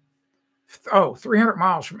 300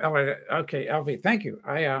 miles from LA. Okay, LV. Thank you.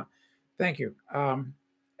 Thank you.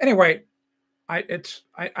 Anyway,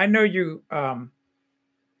 I know you.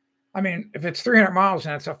 If it's 300 miles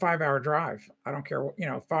and it's a 5-hour drive, I don't care.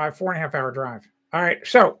 4.5 hour drive. All right.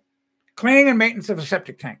 So cleaning and maintenance of a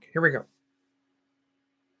septic tank. Here we go.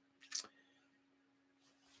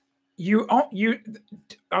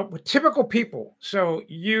 typical people. So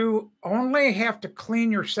you only have to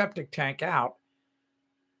clean your septic tank out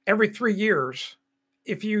every 3 years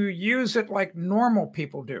if you use it like normal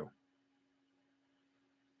people do.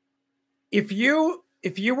 If you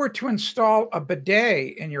were to install a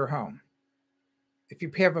bidet in your home, if you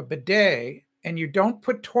have a bidet and you don't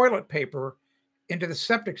put toilet paper into the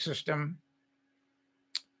septic system,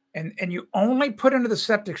 and you only put into the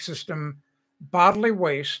septic system bodily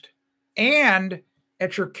waste, and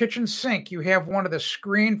at your kitchen sink you have one of the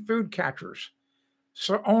screen food catchers,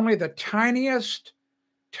 so only the tiniest,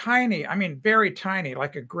 I mean very tiny,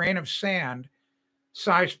 like a grain of sand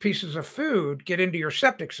sized pieces of food get into your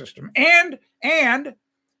septic system, and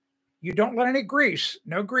you don't let any grease,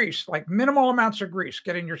 no grease, like minimal amounts of grease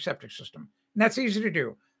get in your septic system. And that's easy to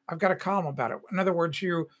do. I've got a column about it. In other words,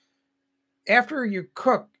 after you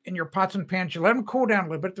cook in your pots and pans, you let them cool down a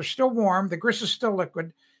little bit. They're still warm. The grease is still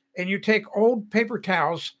liquid. And you take old paper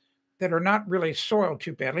towels that are not really soiled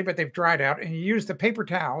too badly, but they've dried out. And you use the paper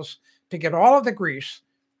towels to get all of the grease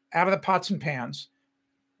out of the pots and pans.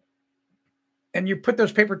 And you put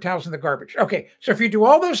those paper towels in the garbage. Okay, so if you do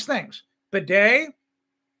all those things, bidet,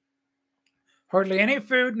 hardly any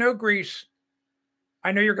food, no grease.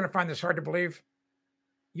 I know you're going to find this hard to believe.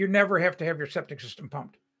 You never have to have your septic system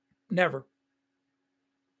pumped. Never.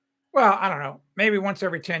 Well, I don't know. Maybe once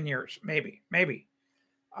every 10 years. Maybe.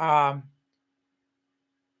 But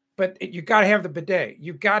you got to have the bidet.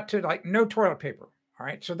 You got to, like, no toilet paper. All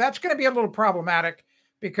right. So that's going to be a little problematic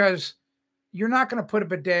because you're not going to put a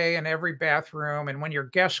bidet in every bathroom. And when your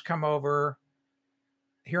guests come over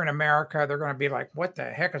here in America, they're going to be like, what the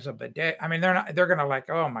heck is a bidet? I mean, they're going to like,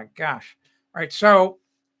 oh my gosh. All right. So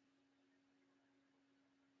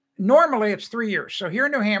normally it's 3 years. So here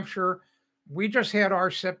in New Hampshire, we just had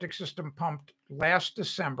our septic system pumped last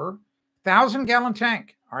December, 1,000-gallon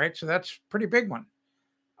tank. All right. So that's a pretty big one.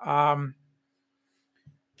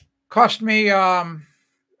 Cost me,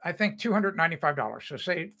 I think $295. So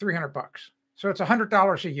say $300. So it's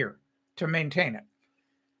 $100 a year to maintain it.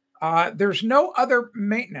 There's no other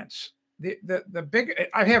maintenance.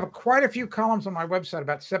 I have quite a few columns on my website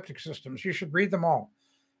about septic systems. You should read them all.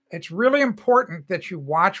 It's really important that you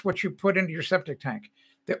watch what you put into your septic tank.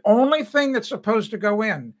 The only thing that's supposed to go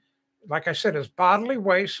in, like I said, is bodily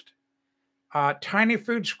waste, tiny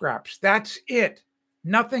food scraps. That's it.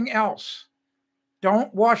 Nothing else.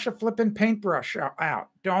 Don't wash a flipping paintbrush out.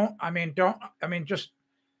 Just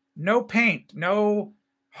no paint, no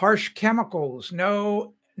harsh chemicals,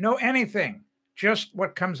 no anything. Just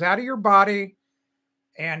what comes out of your body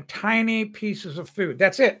and tiny pieces of food.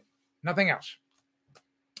 That's it. Nothing else.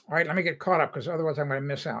 All right, let me get caught up because otherwise I'm going to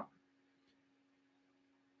miss out.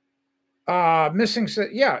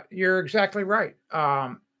 Yeah, you're exactly right,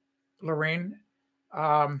 Lorraine.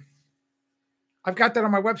 I've got that on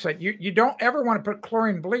my website. You don't ever want to put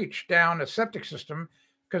chlorine bleach down a septic system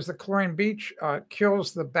because the chlorine bleach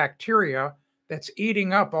kills the bacteria that's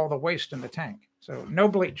eating up all the waste in the tank. So no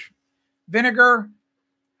bleach. Vinegar,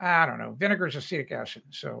 I don't know. Vinegar is acetic acid.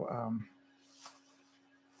 So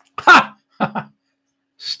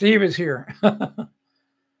Steve is here.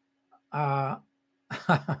 All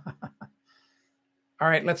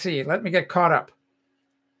right, let's see. Let me get caught up.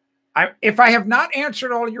 If I have not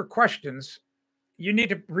answered all your questions, you need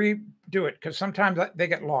to redo it because sometimes they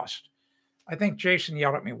get lost. I think Jason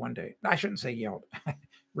yelled at me one day. I shouldn't say yelled.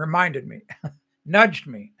 Reminded me, nudged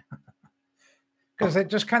me. Because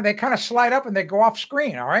they kind of slide up and they go off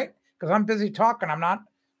screen, all right? Because I'm busy talking. I'm not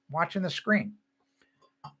watching the screen.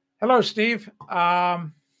 Hello, Steve.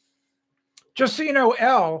 Just so you know,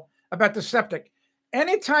 L, about the septic.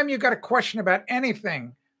 Anytime you got a question about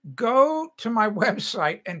anything, go to my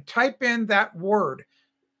website and type in that word.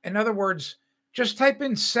 In other words, just type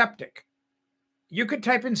in septic. You could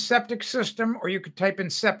type in septic system or you could type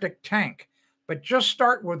in septic tank, but just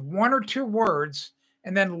start with 1 or 2 words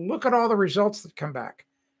and then look at all the results that come back.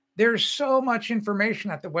 There's so much information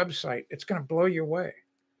at the website. It's going to blow you away.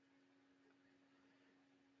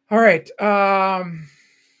 All right.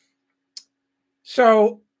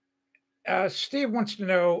 Steve wants to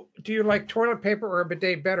know, do you like toilet paper or a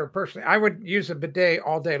bidet better? Personally, I would use a bidet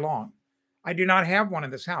all day long. I do not have one in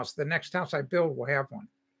this house. The next house I build will have one.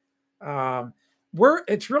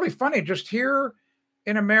 It's really funny, just here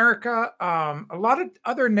in America, a lot of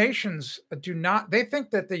other nations do not. They think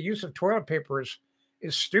that the use of toilet paper is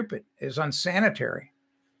stupid, is unsanitary.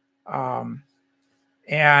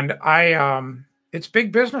 It's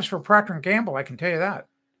big business for Procter & Gamble, I can tell you that.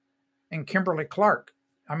 And Kimberly-Clark.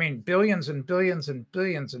 I mean, billions and billions and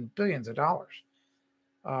billions and billions of dollars.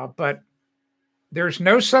 But there's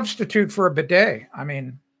no substitute for a bidet. I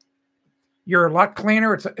mean, You're a lot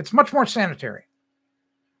cleaner. It's much more sanitary.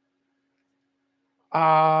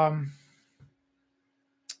 Um,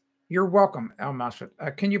 you're welcome, El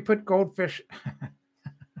Mosfet. Can you put goldfish?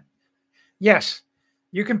 Yes,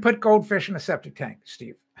 you can put goldfish in a septic tank,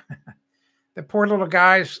 Steve. The poor little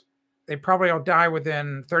guys, they probably all die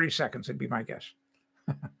within 30 seconds, would be my guess.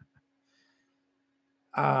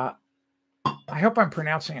 I hope I'm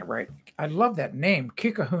pronouncing it right. I love that name,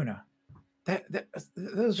 Kikahuna.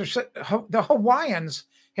 Those are the Hawaiians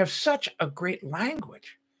have such a great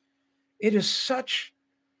language. It's such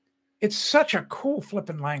a cool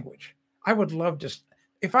flipping language. I would love to,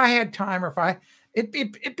 if I had time, or if I,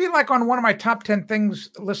 it'd be like on one of my top 10 things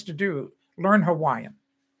list to do, learn Hawaiian.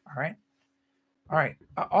 All right. All right.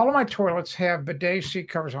 All of my toilets have bidet seat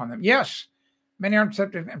covers on them. Yes. Many aren't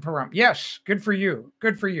septic and per room. Yes. Good for you.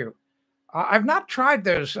 Good for you. I've not tried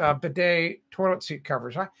those bidet toilet seat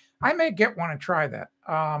covers. I may get one and try that.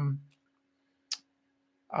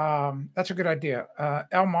 That's a good idea.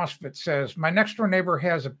 El Mosfet says, my next door neighbor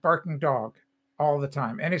has a barking dog all the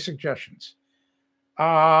time. Any suggestions?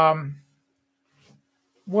 Well,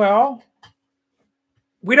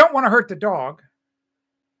 we don't want to hurt the dog.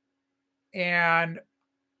 And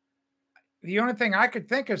the only thing I could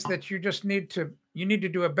think is that you need to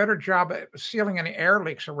do a better job at sealing any air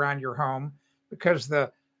leaks around your home, because the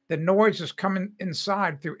noise is coming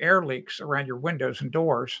inside through air leaks around your windows and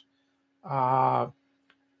doors. I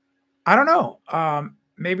don't know.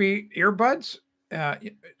 Maybe earbuds,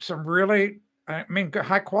 some really,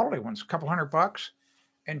 high quality ones, a couple $100,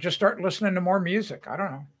 and just start listening to more music. I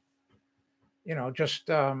don't know. Just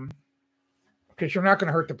because you're not going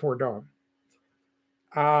to hurt the poor dog.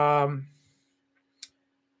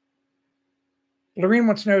 Lorene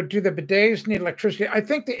wants to know, do the bidets need electricity? I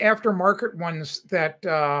think the aftermarket ones that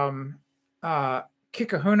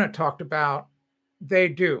Kikahuna talked about, they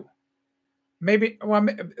do. Maybe, well,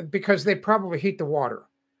 because they probably heat the water.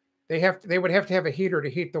 They would have to have a heater to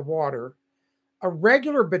heat the water. A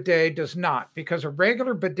regular bidet does not, because a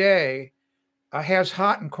regular bidet has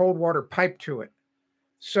hot and cold water piped to it.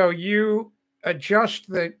 So you adjust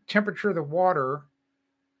the temperature of the water,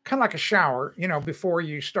 kind of like a shower, before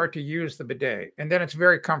you start to use the bidet, and then it's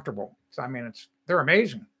very comfortable. So, they're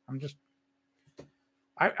amazing.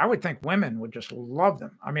 I would think women would just love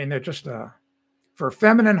them. They're just for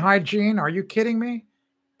feminine hygiene. Are you kidding me?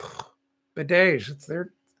 Bidets.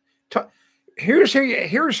 Here's who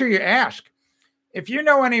you ask.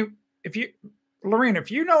 Lorene,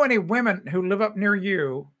 if you know any women who live up near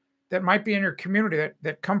you that might be in your community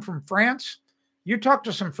that come from France, you talk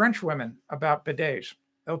to some French women about bidets.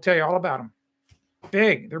 They'll tell you all about them.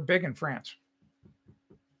 They're big in France.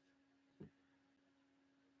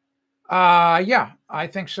 Yeah, I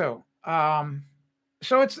think so.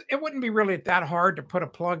 So it wouldn't be really that hard to put a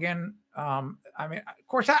plug in. Of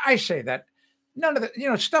course, I say that. None of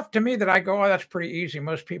the stuff to me that I go, oh, that's pretty easy.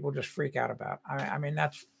 Most people just freak out about.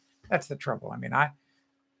 That's the trouble.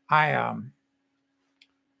 I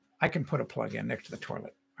can put a plug in next to the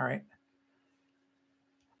toilet. All right.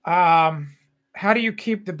 How do you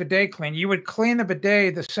keep the bidet clean? You would clean the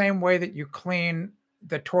bidet the same way that you clean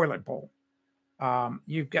the toilet bowl.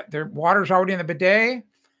 You've got the water's already in the bidet.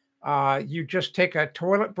 You just take a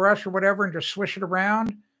toilet brush or whatever and just swish it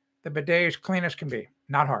around. The bidet is clean as can be.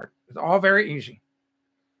 Not hard. It's all very easy.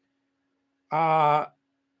 I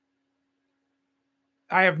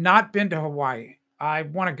have not been to Hawaii. I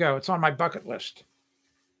want to go. It's on my bucket list.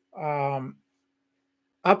 Up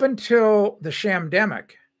until the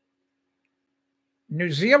shamdemic, New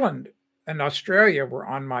Zealand and Australia were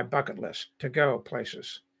on my bucket list to go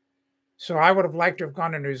places. So I would have liked to have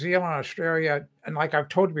gone to New Zealand, Australia, and like I've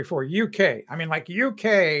told you before, UK. UK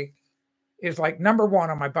is like number one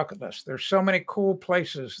on my bucket list. There's so many cool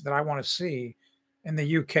places that I want to see in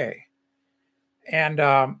the UK. And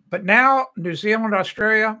but now New Zealand,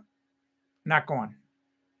 Australia, not going.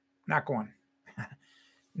 Not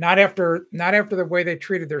after the way they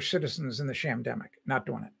treated their citizens in the shamdemic. Not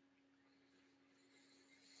doing it.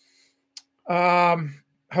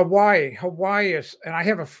 Hawaii is, and I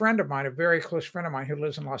have a friend of mine, a very close friend of mine who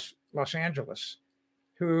lives in Los Angeles,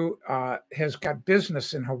 who has got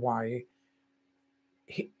business in Hawaii.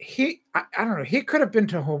 I don't know. He could have been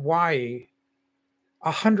to Hawaii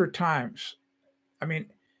 100 times.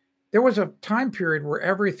 There was a time period where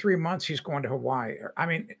every 3 months he's going to Hawaii.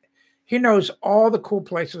 He knows all the cool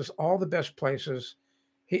places, all the best places.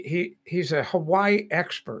 He's a Hawaii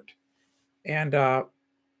expert, and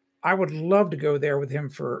I would love to go there with him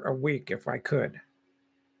for a week if I could.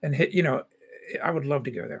 And I would love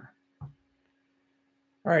to go there. All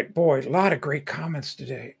right, boy, a lot of great comments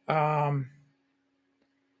today.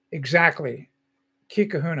 Exactly.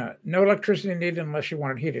 Kikahuna. No electricity needed unless you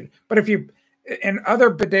want it heated. But if you, in other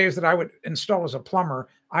bidets that I would install as a plumber,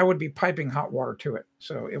 I would be piping hot water to it.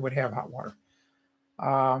 So it would have hot water.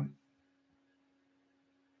 All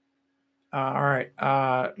right.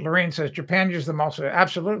 Lorraine says Japan uses them also.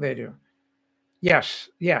 Absolutely, they do. Yes,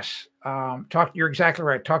 yes. You're exactly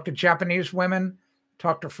right. Talk to Japanese women,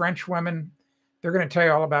 talk to French women. They're going to tell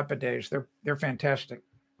you all about bidets. They're fantastic.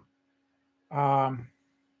 I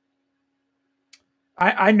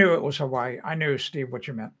knew it was Hawaii. I knew, Steve, what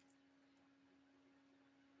you meant.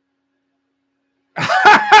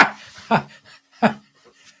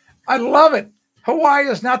 I love it. Hawaii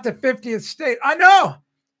is not the 50th state. I know.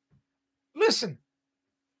 Listen,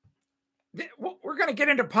 we're going to get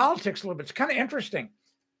into politics a little bit. It's kind of interesting.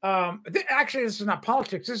 Actually, this is not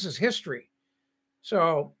politics. This is history.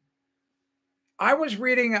 So I was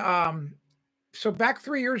reading. So back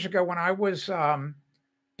 3 years ago, when I was helping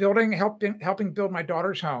build my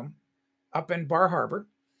daughter's home up in Bar Harbor,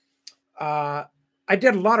 I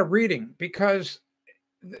did a lot of reading because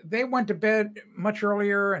they went to bed much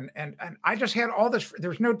earlier, and I just had all this.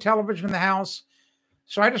 There's no television in the house,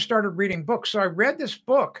 so I just started reading books. So I read this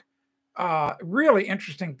book, really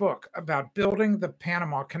interesting book about building the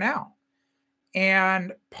Panama Canal,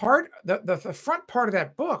 and the front part of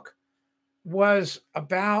that book was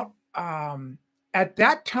about at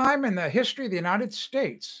that time in the history of the United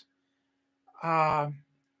States.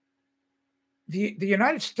 The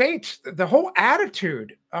United States, the whole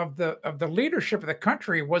attitude of the leadership of the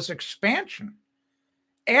country was expansion.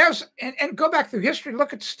 And go back through history.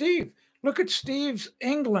 Look at Steve. Look at Steve's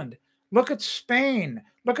England. Look at Spain.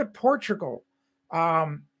 Look at Portugal.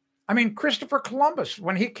 I mean, Christopher Columbus,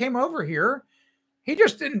 when he came over here, he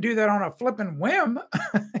just didn't do that on a flippin' whim.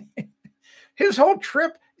 His whole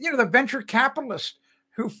trip, the venture capitalist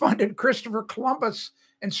who funded Christopher Columbus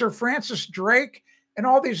and Sir Francis Drake and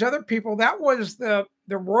all these other people, that was the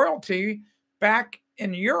royalty back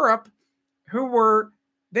in Europe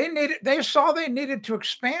they saw they needed to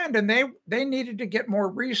expand, and they needed to get more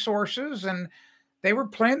resources, and they were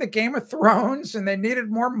playing the Game of Thrones, and they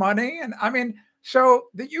needed more money. And I mean, so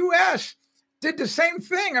the US did the same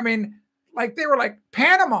thing. I mean, like they were like,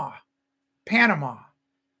 Panama.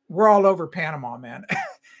 We're all over Panama, man.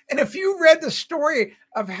 And if you read the story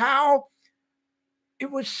of how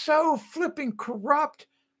it was so flipping corrupt,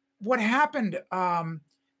 what happened?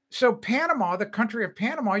 So Panama, the country of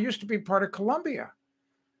Panama, used to be part of Colombia,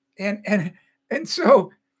 and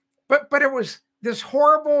so, but it was this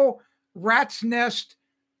horrible rat's nest.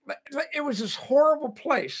 It was this horrible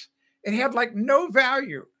place. It had like no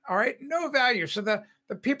value. All right, no value. So the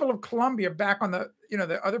people of Colombia back on the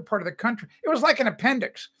the other part of the country, it was like an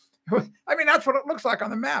appendix. I mean, that's what it looks like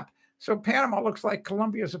on the map. So Panama looks like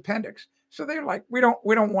Colombia's appendix. So they're like, we don't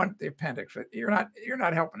want the appendix. You're not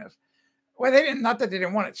helping us. Well, they didn't. Not that they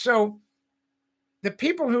didn't want it. So the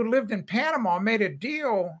people who lived in Panama made a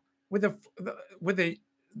deal with the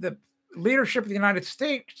leadership of the United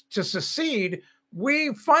States to secede.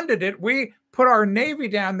 We funded it. We put our Navy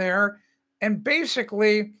down there, and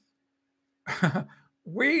basically,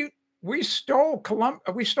 we stole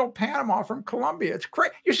Panama from Colombia. It's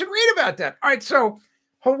crazy. You should read about that. All right, so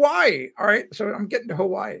Hawaii. All right, so I'm getting to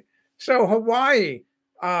Hawaii. So Hawaii,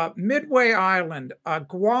 Midway Island,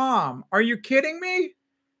 Guam. Are you kidding me?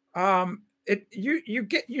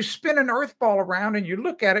 You spin an earth ball around and you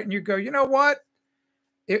look at it and you go, you know what?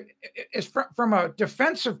 It's from a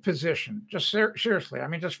defensive position. Just seriously, I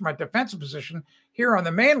mean, just from a defensive position here on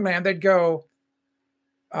the mainland, they'd go,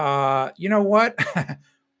 you know what?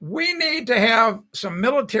 We need to have some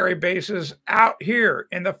military bases out here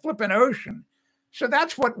in the flippin' ocean. So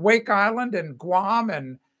that's what Wake Island and Guam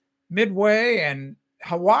and Midway and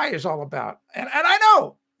Hawaii is all about. And I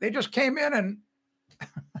know they just came in and,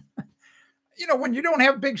 when you don't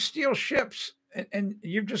have big steel ships and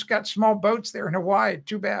you've just got small boats there in Hawaii,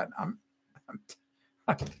 too bad. I'm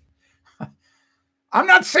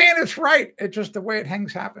not saying it's right. It's just the way it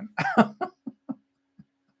happen.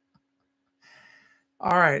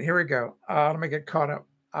 All right, here we go. Let me get caught up.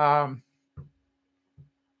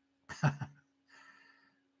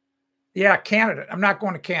 Yeah, Canada. I'm not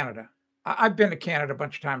going to Canada. I've been to Canada a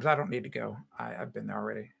bunch of times. I don't need to go. I've been there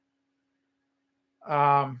already.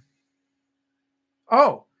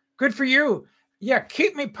 Oh, good for you. Yeah,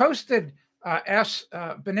 keep me posted. I'm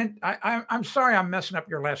sorry I'm messing up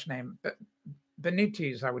your last name.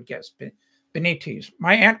 Benitez, I would guess. Benitez.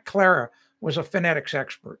 My Aunt Clara was a phonetics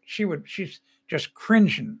expert. She's just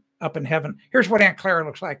cringing up in heaven. Here's what Aunt Clara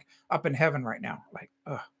looks like up in heaven right now. Like,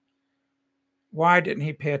 why didn't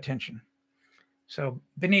he pay attention? So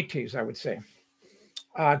Benitez, I would say.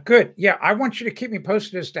 Good. Yeah, I want you to keep me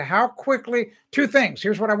posted as to how quickly. Two things.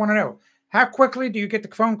 Here's what I want to know: how quickly do you get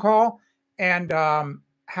the phone call, and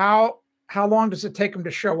how long does it take them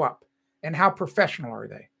to show up, and how professional are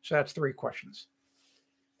they? So that's three questions.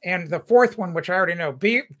 And the fourth one, which I already know,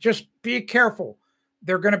 be careful.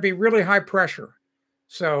 They're going to be really high pressure.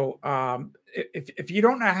 So if you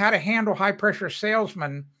don't know how to handle high pressure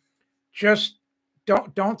salesmen, just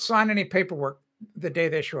don't sign any paperwork the day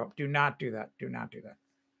they show up. Do not do that. Do not do that.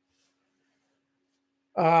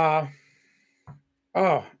 Uh,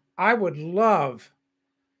 oh, I would love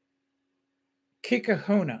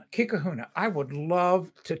Kikahuna. I would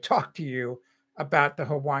love to talk to you about the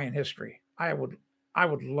Hawaiian history. I would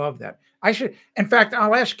love that. I should. In fact,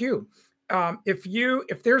 I'll ask you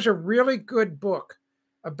if there's a really good book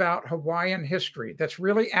about Hawaiian history that's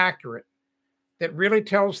really accurate, that really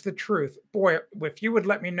tells the truth. Boy, if you would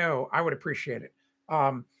let me know, I would appreciate it.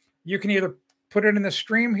 You can either put it in the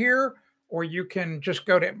stream here, or you can just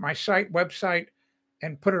go to my website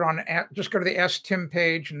and put it on. Just go to the Tim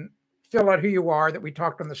page and fill out who you are that we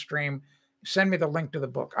talked on the stream. Send me the link to the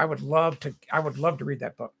book. I would love to. I would love to read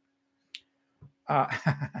that book.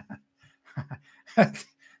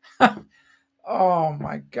 Oh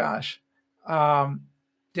my gosh.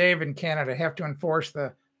 Dave in Canada have to enforce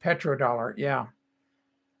the petrodollar. Yeah.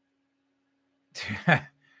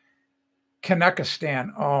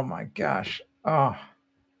 Kanakistan. Oh my gosh. Oh.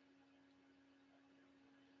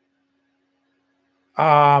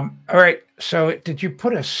 All right. So did you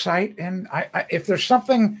put a site in? If there's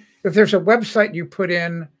a website you put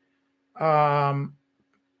in Kikahuna,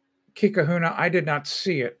 I did not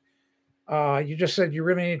see it. You just said you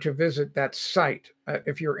really need to visit that site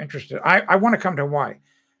if you're interested. I want to come to Hawaii,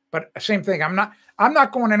 but same thing. I'm not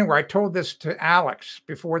going anywhere. I told this to Alex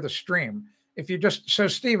before the stream.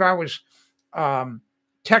 Steve, I was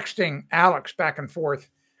texting Alex back and forth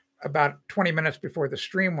about 20 minutes before the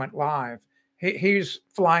stream went live. He's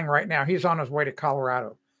flying right now. He's on his way to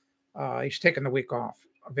Colorado. He's taking the week off,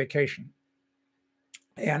 a vacation.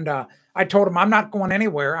 And I told him I'm not going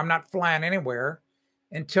anywhere. I'm not flying anywhere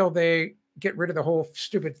until they get rid of the whole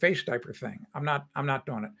stupid face diaper thing. I'm not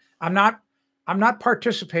doing it. I'm not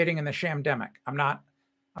participating in the shamdemic. I'm not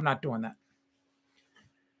doing that.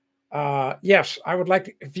 Yes, I would like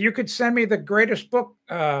to, if you could send me the greatest book,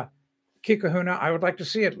 Kikahuna, I would like to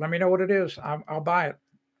see it. Let me know what it is. I'll buy it.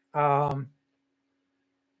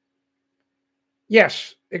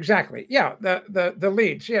 Yes, exactly. Yeah, the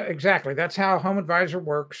leads. Yeah, exactly. That's how Home Advisor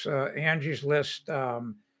works. Angie's List.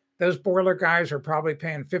 Those boiler guys are probably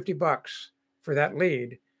paying $50 for that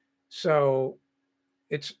lead. So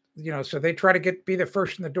it's, so they try to be the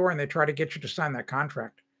first in the door, and they try to get you to sign that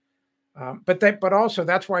contract. But also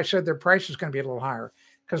that's why I said their price is going to be a little higher,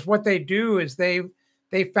 because what they do is they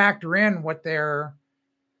factor in what their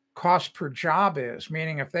cost per job is.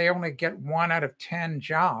 Meaning, if they only get 1 out of 10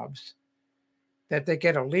 jobs that they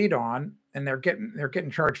get a lead on, and they're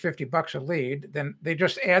getting charged $50 a lead, then they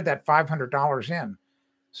just add that $500 in.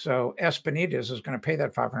 So Espanitas is going to pay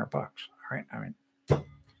that $500. All right. I mean,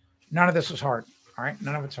 none of this is hard. All right.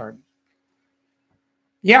 None of it's hard.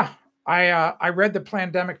 Yeah. I read the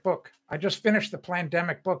Plandemic book. I just finished the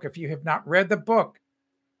Plandemic book. If you have not read the book,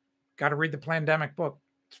 got to read the Plandemic book.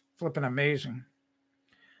 It's flipping amazing.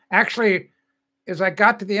 Actually, as I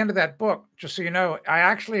got to the end of that book, just so you know,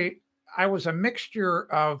 I was a mixture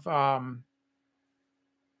of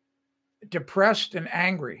depressed and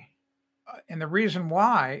angry. And the reason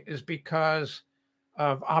why is because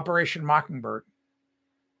of Operation Mockingbird,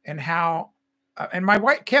 and how, and my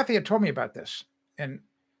wife, Kathy, had told me about this, and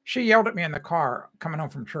she yelled at me in the car coming home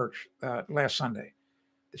from church last Sunday.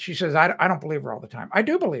 She says, I don't believe her all the time. I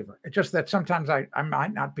do believe her. It's just that sometimes I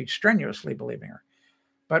might not be strenuously believing her.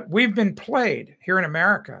 But we've been played here in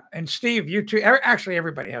America. And Steve, you too. Actually,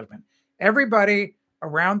 everybody has been. Everybody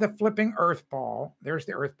around the flipping earth ball, there's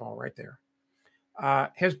the earth ball right there,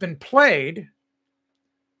 has been played,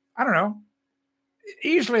 I don't know,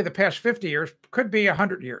 easily the past 50 years, could be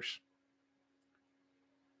 100 years.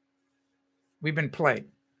 We've been played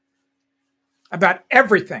about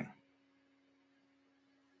everything.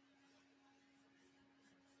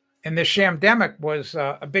 And this shamdemic was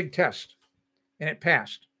a big test, and it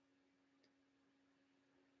passed.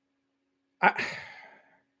 That's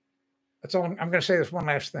all. I'm going to say this one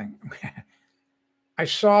last thing. I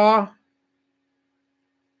saw.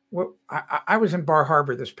 Well, I was in Bar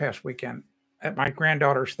Harbor this past weekend at my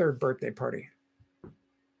granddaughter's 3rd birthday party,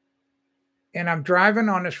 and I'm driving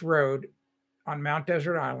on this road on Mount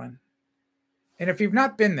Desert Island, and if you've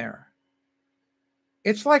not been there,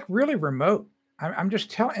 it's like really remote. I'm just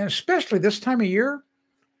telling, and especially this time of year,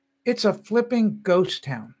 It's a flipping ghost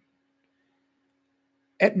town.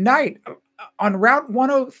 At night, on Route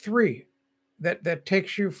 103, that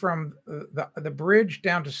takes you from the bridge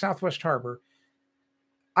down to Southwest Harbor,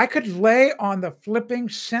 I could lay on the flipping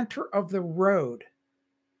center of the road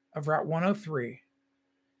of Route 103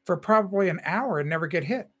 for probably an hour and never get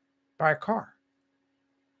hit by a car.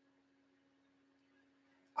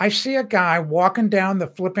 I see a guy walking down the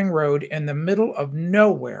flipping road in the middle of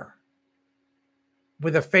nowhere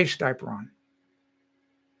with a face diaper on.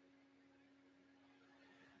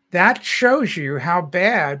 That shows you how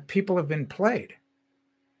bad people have been played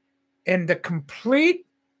and the complete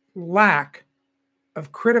lack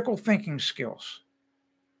of critical thinking skills.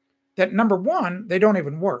 That number one, they don't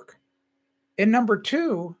even work. And number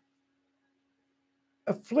two,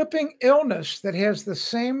 a flipping illness that has the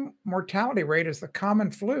same mortality rate as the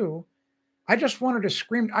common flu. I just wanted to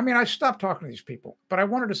scream. I mean, I stopped talking to these people, but I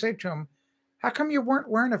wanted to say to them, how come you weren't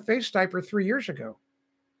wearing a face diaper 3 years ago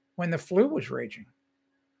when the flu was raging?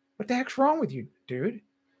 What the heck's wrong with you, dude?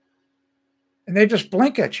 And they just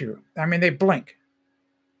blink at you. I mean, they blink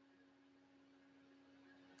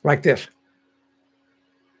like this.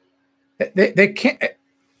 They can't.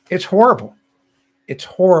 It's horrible. It's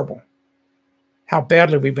horrible how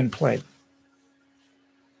badly we've been played.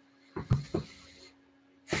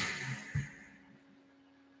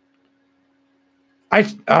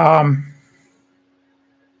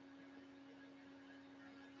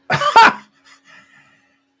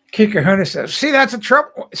 Kikahuna says, see, that's a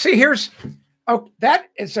trouble. See, that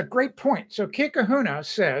is a great point. So Kikahuna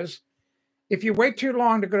says, if you wait too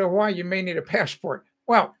long to go to Hawaii, you may need a passport.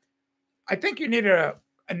 Well, I think you need an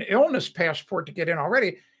illness passport to get in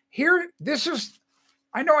already. Here,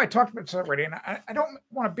 I know I talked about this already, and I don't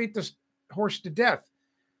want to beat this horse to death,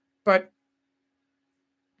 but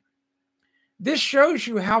this shows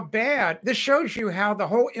you how the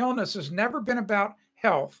whole illness has never been about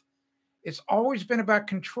health. It's always been about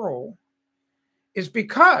control, is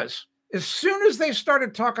because as soon as they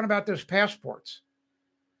started talking about those passports,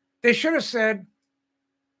 they should have said,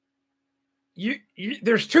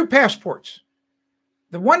 there's two passports.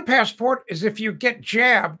 The one passport is if you get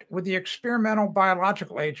jabbed with the experimental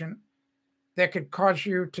biological agent that could cause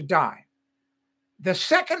you to die. The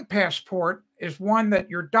second passport is one that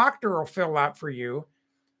your doctor will fill out for you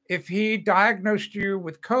if he diagnosed you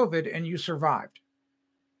with COVID and you survived.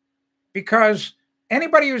 Because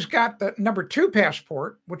anybody who's got the number 2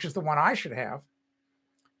 passport, which is the one I should have,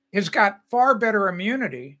 has got far better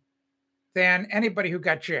immunity than anybody who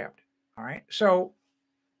got jabbed. All right. So,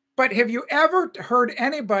 but have you ever heard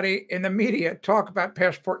anybody in the media talk about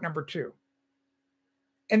passport number 2?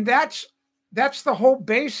 And that's the whole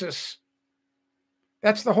basis.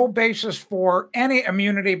 That's the whole basis for any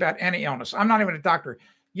immunity about any illness. I'm not even a doctor.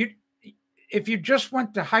 If you just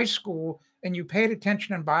went to high school and you paid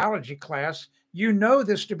attention in biology class, you know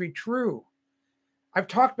this to be true. I've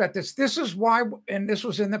talked about this. This is why, and this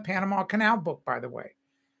was in the Panama Canal book, by the way.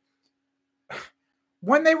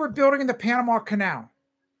 When they were building the Panama Canal,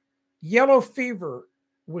 yellow fever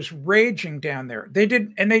was raging down there. They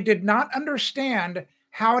did not understand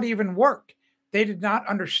how it even worked. They did not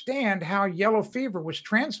understand how yellow fever was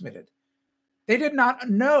transmitted. They did not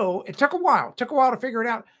know. It took a while. It took a while to figure it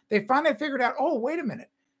out. They finally figured out, oh, wait a minute.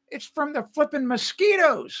 It's from the flipping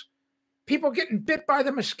mosquitoes. People getting bit by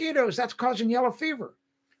the mosquitoes. That's causing yellow fever.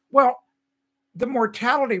 Well, the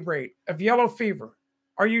mortality rate of yellow fever.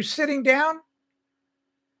 Are you sitting down?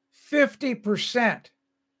 50%.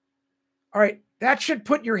 All right. That should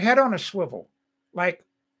put your head on a swivel. Like,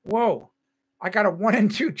 whoa, I got a 1 in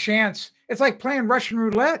 2 chance. It's like playing Russian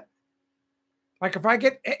roulette. Like if I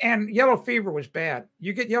get, and yellow fever was bad.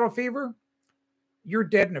 You get yellow fever, you're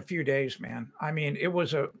dead in a few days, man. I mean, it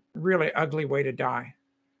was a really ugly way to die.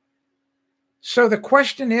 So the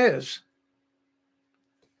question is,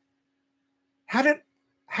 how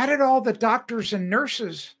did all the doctors and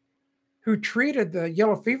nurses who treated the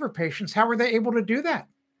yellow fever patients, how were they able to do that?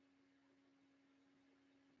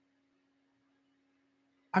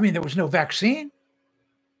 I mean, there was no vaccine.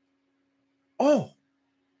 Oh,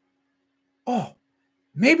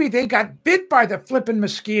 maybe they got bit by the flipping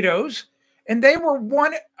mosquitoes and they were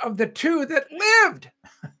one of the 2 that lived.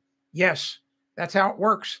 Yes, that's how it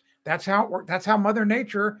works. That's how it works. That's how Mother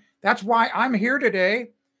Nature, that's why I'm here today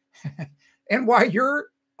and why you're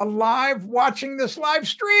alive watching this live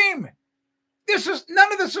stream.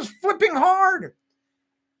 None of this is flipping hard.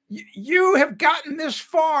 You have gotten this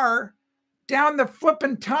far down the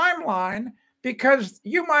flipping timeline because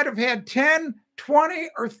you might have had 10, 20,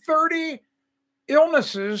 or 30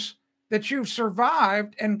 illnesses that you've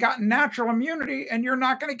survived and gotten natural immunity, and you're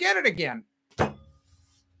not going to get it again.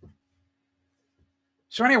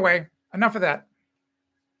 So anyway, enough of that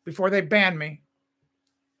before they ban me.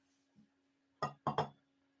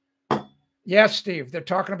 Yes, Steve, they're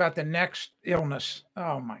talking about the next illness.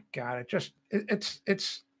 Oh my God.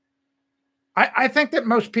 It's I think that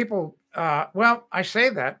most people, well, I say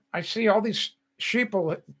that. I see all these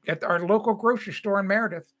sheeple at our local grocery store in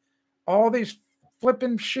Meredith, all these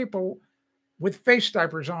flipping sheeple with face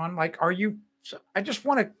diapers on. Like, are you? I just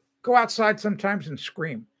want to go outside sometimes and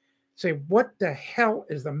scream. Say, what the hell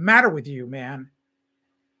is the matter with you, man?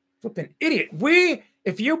 Flipping idiot.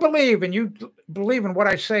 If you believe and you believe in what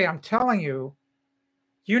I say, I'm telling you,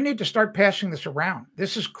 you need to start passing this around.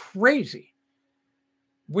 This is crazy.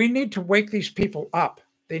 We need to wake these people up.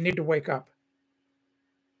 They need to wake up.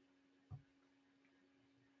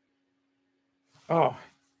 Oh,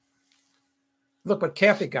 look what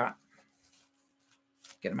Kathy got.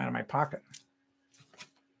 Get them out of my pocket.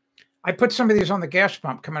 I put some of these on the gas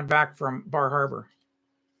pump coming back from Bar Harbor.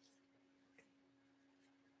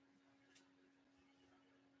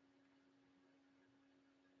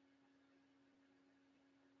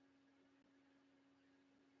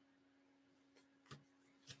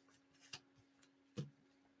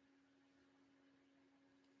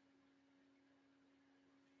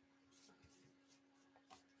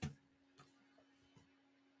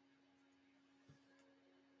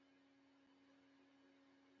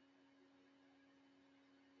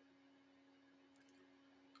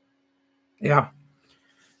 Yeah.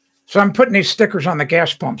 So I'm putting these stickers on the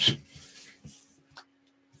gas pumps.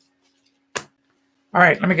 All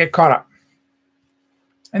right, let me get caught up.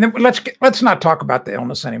 And then let's not talk about the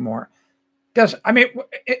illness anymore. If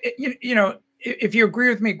you agree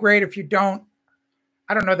with me, great. If you don't,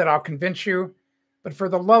 I don't know that I'll convince you. But for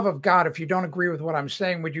the love of God, if you don't agree with what I'm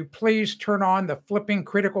saying, would you please turn on the flipping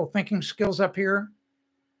critical thinking skills up here?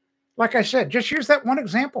 Like I said, just use that one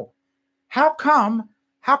example. How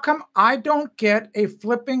come I don't get a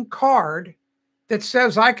flipping card that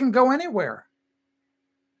says I can go anywhere?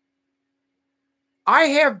 I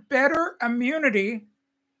have better immunity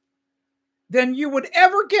than you would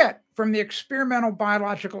ever get from the experimental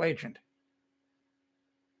biological agent.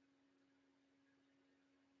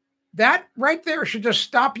 That right there should just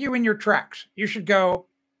stop you in your tracks. You should go,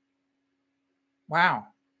 wow,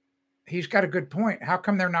 he's got a good point. How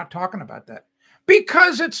come they're not talking about that?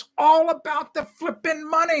 Because it's all about the flipping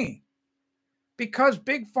money. Because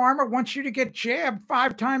Big Pharma wants you to get jabbed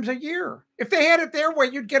 5 times a year. If they had it their way,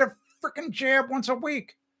 you'd get a freaking jab once a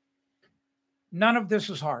week. None of this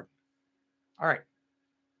is hard. All right.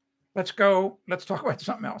 Let's go. Let's talk about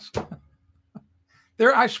something else.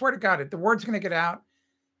 I swear to God, the word's going to get out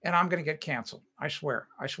and I'm going to get canceled. I swear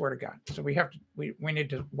to God. So we need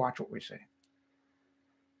to watch what we say.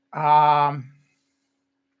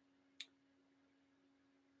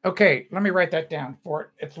 Okay, let me write that down for it.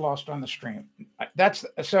 It's lost on the stream.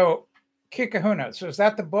 So Kikahuna. So is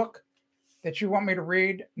that the book that you want me to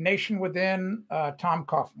read? Nation Within, Tom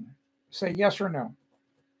Kaufman. Say yes or no.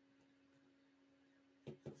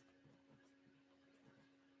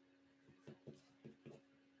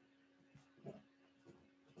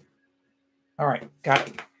 All right, got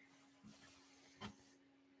it.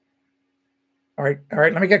 All right,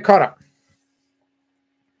 let me get caught up.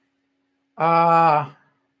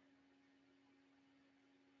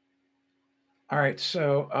 All right,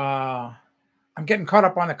 so I'm getting caught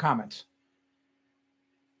up on the comments.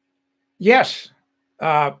 Yes,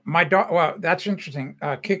 my daughter. Well, that's interesting.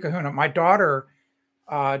 Kikahuna. My daughter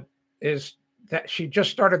is that she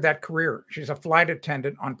just started that career. She's a flight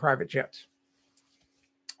attendant on private jets.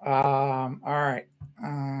 All right.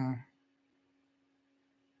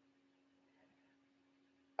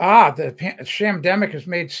 The shamdemic has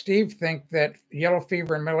made Steve think that yellow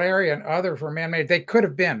fever and malaria and others were man-made. They could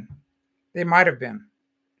have been. They might have been.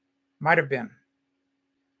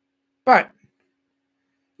 But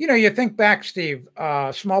you think back, Steve.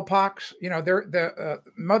 Smallpox.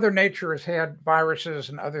 Mother Nature has had viruses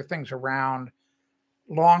and other things around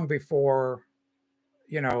long before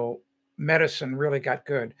medicine really got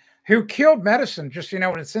good. Who killed medicine? Just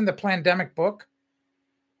and it's in the Plandemic book.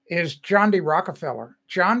 Is John D. Rockefeller.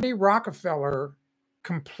 John D. Rockefeller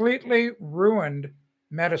completely ruined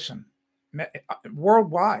medicine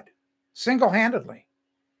worldwide, single-handedly.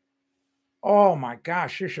 Oh my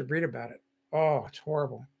gosh, you should read about it. Oh, it's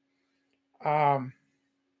horrible.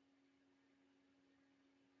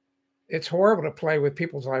 It's horrible to play with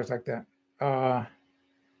people's lives like that.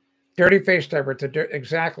 Dirty face diaper.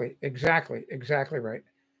 Exactly right.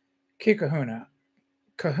 Kikahuna.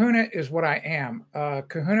 Kahuna is what I am.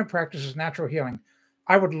 Kahuna practices natural healing.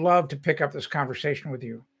 I would love to pick up this conversation with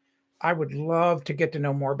you. I would love to get to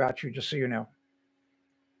know more about you, just so you know.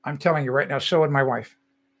 I'm telling you right now, so would my wife,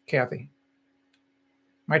 Kathy.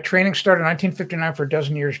 My training started in 1959 for a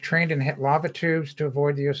dozen years, trained in lava tubes to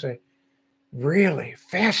avoid the USA. Really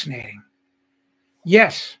fascinating.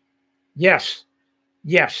 Yes, yes,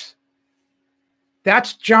 yes.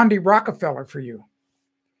 That's John D. Rockefeller for you.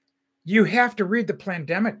 You have to read the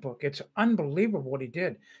Plandemic book. It's unbelievable what he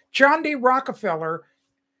did. John D. Rockefeller,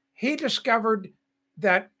 he discovered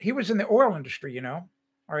that he was in the oil industry, you know.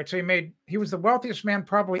 All right, so he was the wealthiest man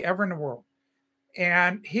probably ever in the world.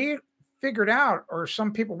 And he figured out, or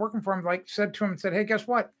some people working for him like said to him and said, hey, guess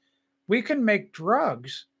what? We can make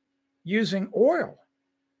drugs using oil.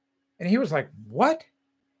 And he was like, what?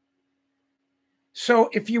 So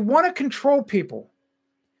if you want to control people,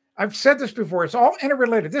 I've said this before, it's all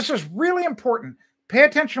interrelated. This is really important. Pay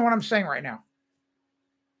attention to what I'm saying right now.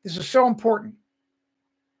 This is so important.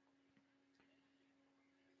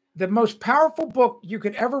 The most powerful book you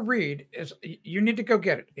could ever read is, you need to go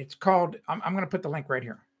get it. It's called, I'm going to put the link right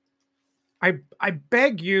here. I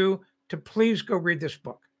beg you to please go read this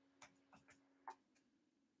book.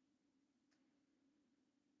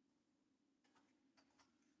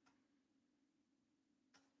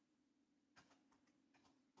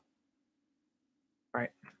 All right.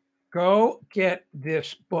 Go get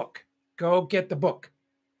this book. Go get the book.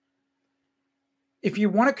 If you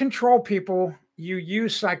want to control people, you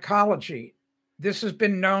use psychology. This has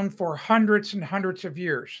been known for hundreds and hundreds of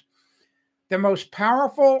years. The most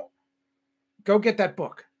powerful, go get that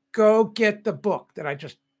book. Go get the book that I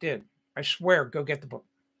just did. I swear, go get the book.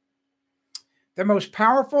 The most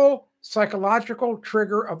powerful psychological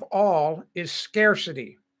trigger of all is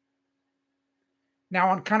scarcity. Now,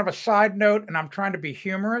 on kind of a side note, and I'm trying to be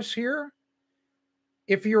humorous here,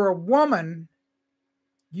 if you're a woman,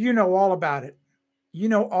 you know all about it. You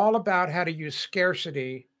know all about how to use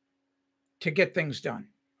scarcity to get things done.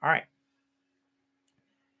 All right.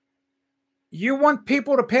 You want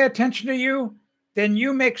people to pay attention to you, then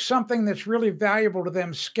you make something that's really valuable to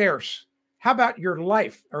them scarce. How about your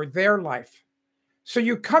life or their life? So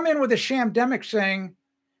you come in with a shamdemic saying,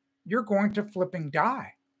 you're going to flipping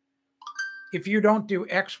die if you don't do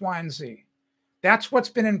X, Y, and Z. That's what's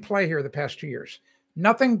been in play here the past 2 years.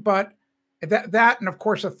 Nothing but that and, of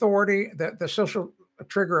course, authority, the social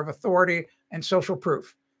trigger of authority and social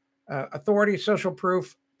proof. Authority, social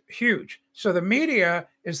proof, huge. So the media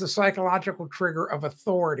is the psychological trigger of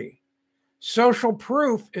authority. Social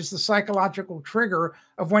proof is the psychological trigger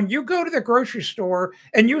of when you go to the grocery store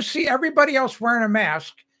and you see everybody else wearing a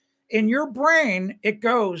mask, in your brain, it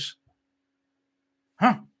goes,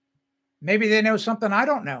 huh, maybe they know something I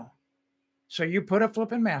don't know. So you put a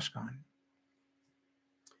flipping mask on.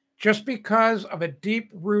 Just because of a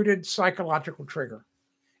deep-rooted psychological trigger,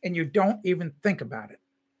 and you don't even think about it.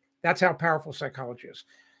 That's how powerful psychology is.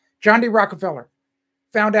 John D. Rockefeller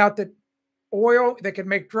found out that oil that could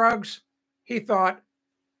make drugs, he thought,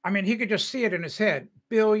 I mean, he could just see it in his head,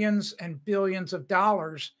 billions and billions of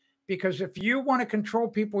dollars, because if you want to control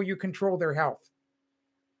people, you control their health.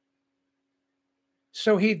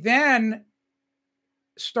 So he then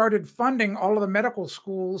started funding all of the medical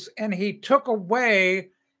schools, and he took away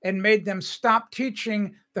and made them stop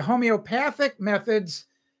teaching the homeopathic methods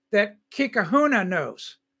that Kikahuna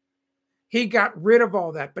knows. He got rid of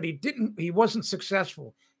all that, but he wasn't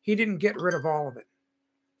successful. He didn't get rid of all of it.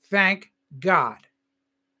 Thank God.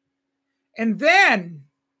 And then,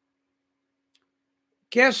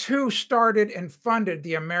 guess who started and funded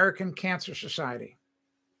the American Cancer Society?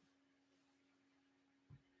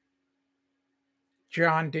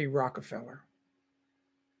 John D. Rockefeller.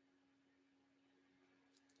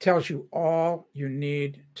 Tells you all you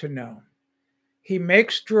need to know. He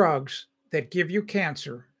makes drugs that give you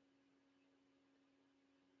cancer,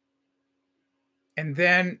 and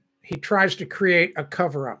then he tries to create a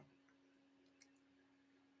cover-up.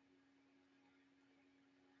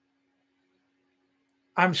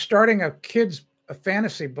 I'm starting a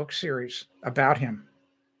fantasy book series about him.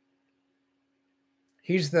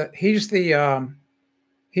 He's the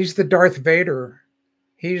Darth Vader.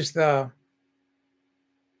 He's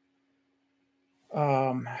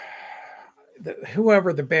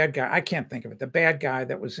whoever the bad guy, I can't think of it. The bad guy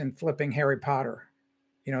that was in flipping Harry Potter,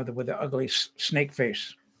 you know, with the ugly snake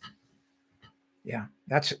face. Yeah,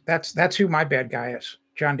 that's who my bad guy is,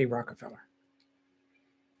 John D. Rockefeller.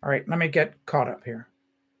 All right, let me get caught up here.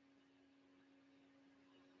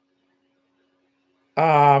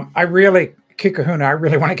 Kikahuna, I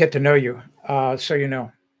really want to get to know you, so you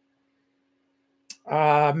know.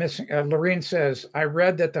 Lorene says, I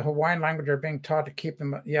read that the Hawaiian language are being taught to keep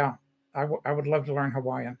them. Yeah, I would love to learn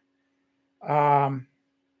Hawaiian.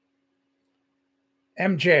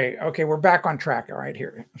 MJ. Okay, we're back on track. All right,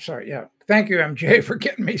 here. Sorry. Yeah. Thank you, MJ, for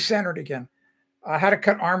getting me centered again. How to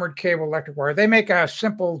cut armored cable electric wire. They make a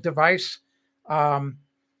simple device. Um,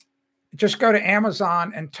 just go to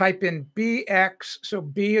Amazon and type in BX. So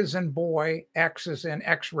B is in boy, X is in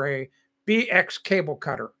X-ray, BX cable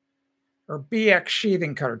cutter or BX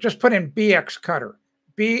sheathing cutter. Just put in BX cutter,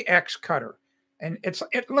 BX cutter. And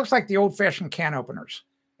it looks like the old-fashioned can openers.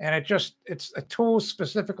 And it's a tool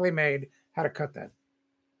specifically made how to cut that.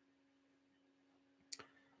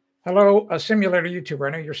 Hello, a simulator YouTuber.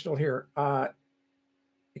 I know you're still here.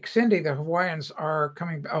 Cindy, the Hawaiians are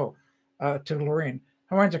coming. Oh, to Lorraine.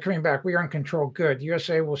 Hawaiians are coming back. We are in control. Good.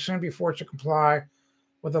 USA will soon be forced to comply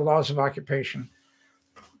with the laws of occupation.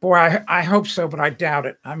 Boy, I hope so, but I doubt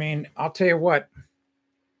it. I mean, I'll tell you what.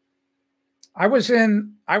 I was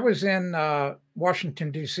in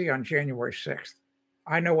Washington, D.C. on January 6th.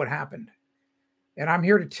 I know what happened. And I'm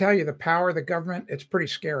here to tell you the power of the government, it's pretty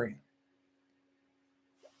scary.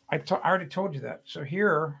 I already told you that. So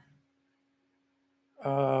here,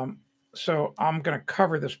 so I'm going to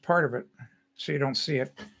cover this part of it so you don't see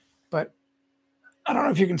it. But I don't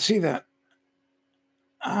know if you can see that.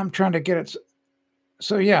 I'm trying to get it.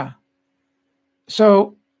 So yeah.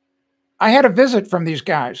 So I had a visit from these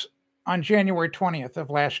guys on January 20th of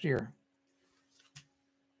last year.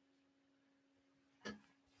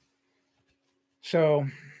 So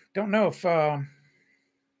don't know if I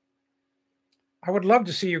would love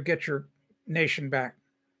to see you get your nation back.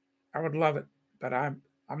 I would love it, but I'm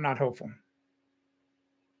not hopeful.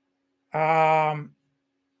 That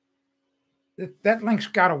link's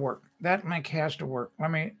got to work. That link has to work.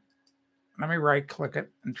 Let me right click it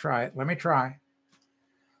and try it. Let me try.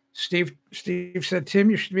 Steve said, Tim,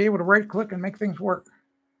 you should be able to right click and make things work.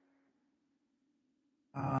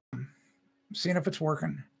 Seeing if it's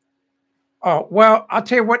working. Oh, well, I'll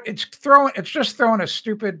tell you what, it's just throwing a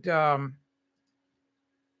stupid, yeah,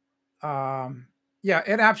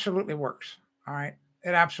 it absolutely works. All right.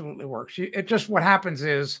 It absolutely works. It just, what happens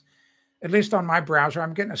is, at least on my browser,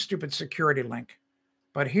 I'm getting a stupid security link.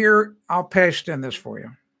 But here, I'll paste in this for you.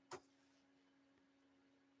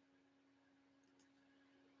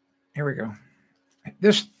 Here we go.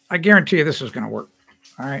 This, I guarantee you this is going to work.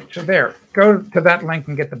 All right. So there, go to that link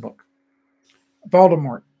and get the book.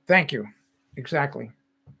 Voldemort. Thank you. Exactly.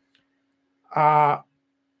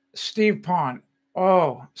 Steve Pond.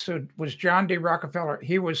 Oh, so was John D. Rockefeller.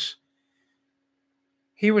 He was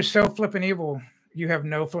so flipping evil. You have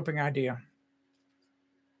no flipping idea.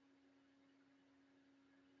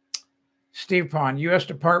 Steve Pond, U.S.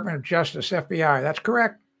 Department of Justice, FBI. That's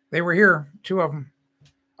correct. They were here, two of them.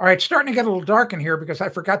 All right, it's starting to get a little dark in here because I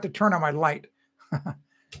forgot to turn on my light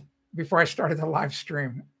before I started the live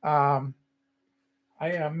stream. I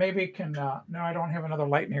maybe can, no, I don't have another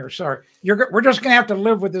light in here. Sorry. We're just going to have to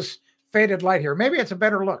live with this faded light here. Maybe it's a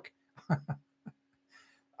better look.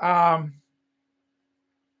 All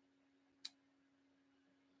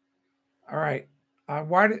right.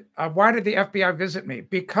 Why did the FBI visit me?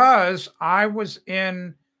 Because I was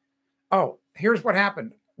in, oh, here's what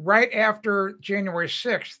happened. Right after January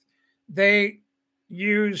 6th, they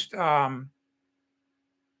used,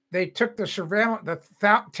 they took the surveillance,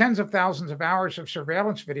 tens of thousands of hours of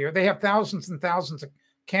surveillance video. They have thousands and thousands of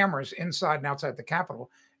cameras inside and outside the Capitol.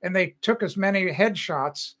 And they took as many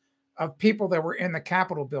headshots of people that were in the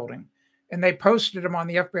Capitol building. And they posted them on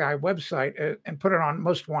the FBI website and put it on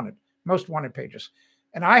most wanted pages.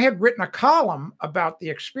 And I had written a column about the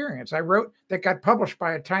experience. I wrote that got published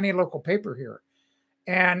by a tiny local paper here.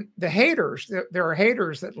 And the haters, there are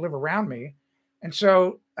haters that live around me. And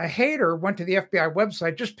so a hater went to the FBI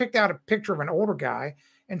website, just picked out a picture of an older guy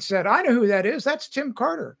and said, I know who that is. That's Tim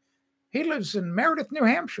Carter. He lives in Meredith, New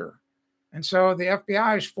Hampshire. And so the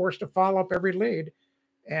FBI is forced to follow up every lead.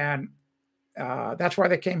 And that's why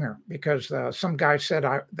they came here, because some guy said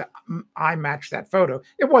I matched that photo.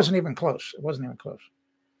 It wasn't even close. It wasn't even close.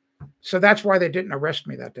 So that's why they didn't arrest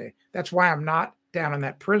me that day. That's why I'm not down in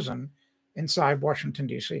that prison inside Washington,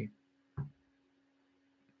 D.C.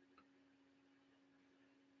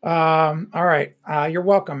 All right. You're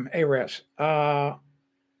welcome, ARES. Well,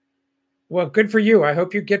 good for you. I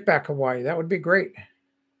hope you get back Hawaii. That would be great.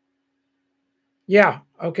 Yeah.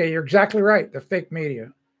 Okay. You're exactly right. The fake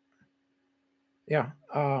media. Yeah.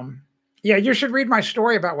 Yeah. You should read my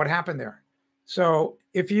story about what happened there. So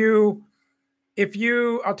I'll tell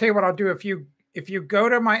you what I'll do. If you go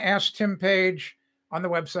to my Ask Tim page on the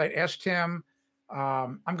website, Ask Tim,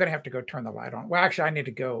 I'm going to have to go turn the light on. Well, actually, I need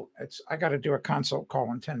to go. I got to do a consult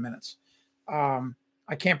call in 10 minutes.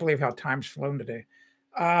 I can't believe how time's flown today.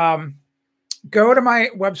 Go to my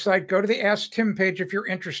website, go to the Ask Tim page if you're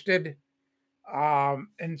interested.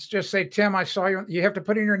 And just say, Tim, I saw you. You have to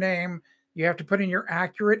put in your name. You have to put in your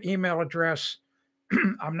accurate email address.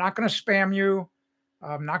 I'm not going to spam you.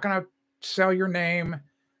 I'm not going to sell your name.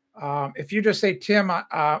 If you just say, Tim,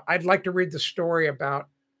 I'd like to read the story about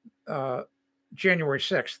January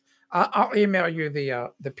 6th, I'll email you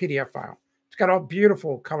the PDF file. It's got all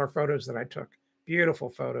beautiful color photos that I took. Beautiful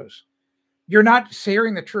photos. You're not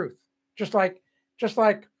hearing the truth. Just like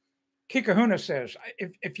Kikahuna says,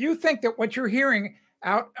 if you think that what you're hearing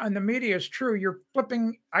out on the media is true, you're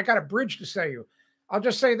flipping. I got a bridge to sell you. I'll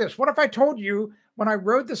just say this. What if I told you when I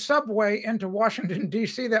rode the subway into Washington,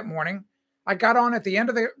 D.C. that morning, I got on at the end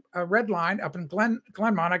of the red line up in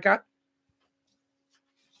Glenmont. I got,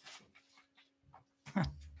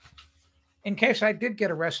 in case I did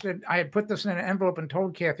get arrested, I had put this in an envelope and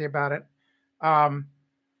told Kathy about it.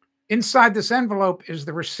 Inside this envelope is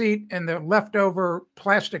the receipt and the leftover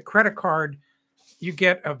plastic credit card you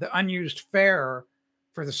get of the unused fare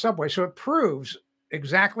for the subway. So it proves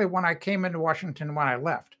exactly when I came into Washington and when I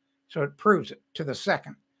left. So it proves it to the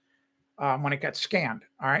second when it got scanned.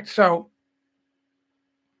 All right. So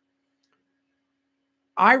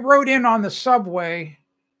I rode in on the subway.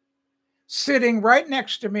 Sitting right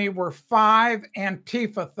next to me were 5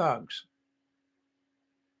 Antifa thugs.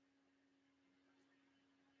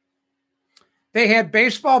 They had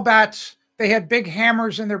baseball bats. They had big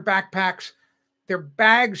hammers in their backpacks. Their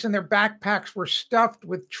bags and their backpacks were stuffed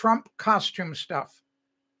with Trump costume stuff.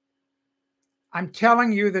 I'm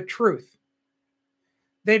telling you the truth.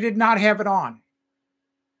 They did not have it on.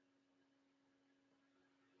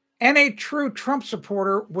 And a true Trump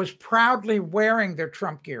supporter was proudly wearing their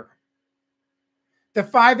Trump gear. The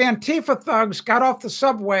 5 Antifa thugs got off the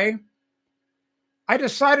subway. I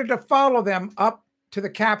decided to follow them up to the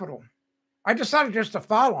Capitol. I decided just to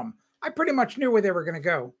follow them. I pretty much knew where they were going to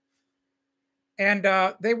go. And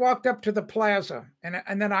they walked up to the plaza,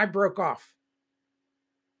 and then I broke off.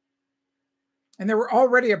 And there were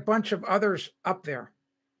already a bunch of others up there.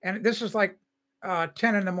 And this is like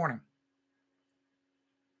 10 in the morning.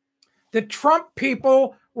 The Trump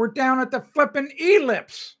people were down at the flippin'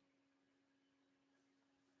 ellipse.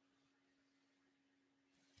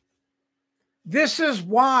 This is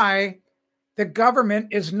why the government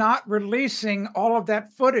is not releasing all of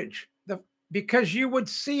that footage, because you would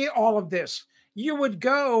see all of this. You would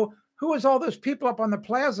go, who is all those people up on the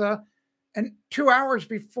plaza? And 2 hours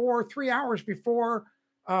before, 3 hours before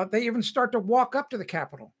they even start to walk up to the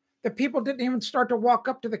Capitol. The people didn't even start to walk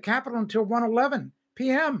up to the Capitol until 1:11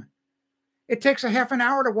 p.m. It takes a half an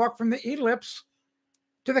hour to walk from the ellipse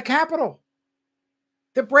to the Capitol.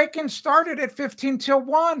 The break-in started at 15 till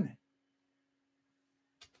 1.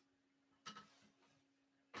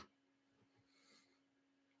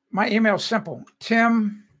 My email is simple,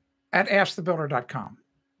 tim@askthebuilder.com.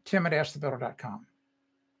 tim@askthebuilder.com.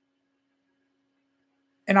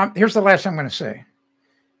 And here's the last thing I'm going to say.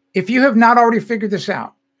 If you have not already figured this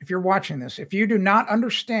out, if you're watching this, if you do not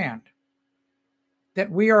understand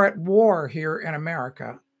that we are at war here in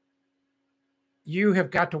America, you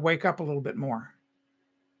have got to wake up a little bit more.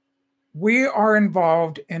 We are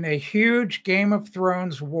involved in a huge Game of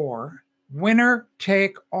Thrones war, winner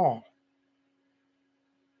take all.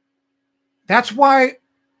 That's why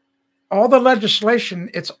all the legislation,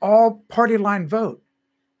 it's all party line vote.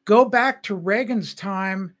 Go back to Reagan's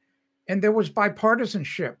time and there was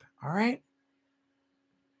bipartisanship, all right?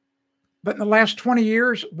 But in the last 20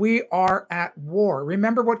 years, we are at war.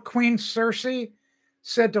 Remember what Queen Cersei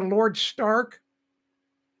said to Lord Stark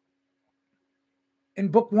in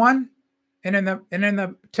book 1 and in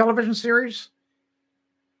the television series?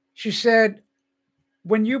 She said,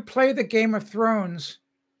 when you play the Game of Thrones,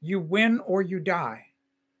 you win or you die.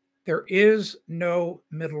 There is no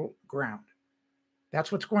middle ground.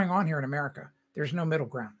 That's what's going on here in America. There's no middle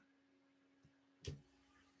ground.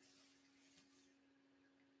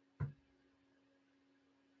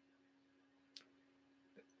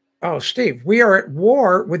 Oh, Steve, we are at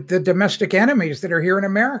war with the domestic enemies that are here in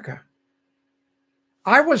America.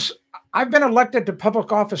 I've been elected to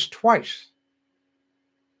public office twice.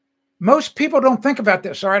 Most people don't think about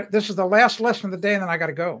this. All right, this is the last lesson of the day, and then I got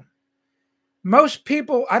to go. Most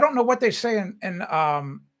people, I don't know what they say in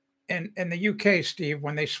the UK, Steve,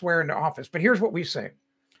 when they swear into office, but here's what we say.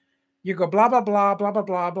 You go blah, blah, blah, blah, blah,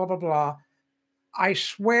 blah, blah, blah, blah. I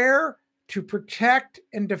swear to protect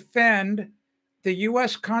and defend the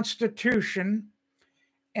U.S. Constitution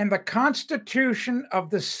and the Constitution of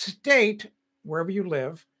the state, wherever you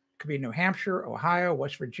live. It could be New Hampshire, Ohio,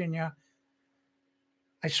 West Virginia.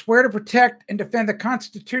 I swear to protect and defend the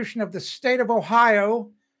Constitution of the state of Ohio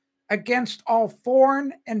against all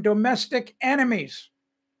foreign and domestic enemies.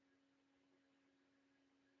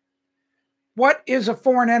 What is a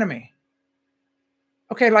foreign enemy?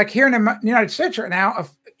 Okay, like here in the United States right now,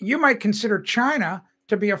 you might consider China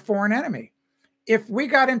to be a foreign enemy. If we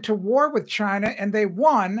got into war with China and they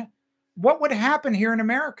won, what would happen here in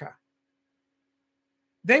America?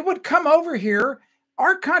 They would come over here.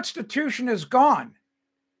 Our Constitution is gone.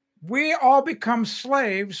 We all become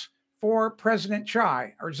slaves for President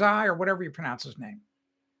Chai or Zai or whatever you pronounce his name.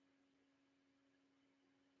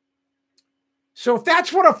 So if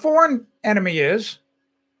that's what a foreign enemy is,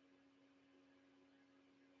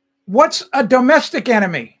 what's a domestic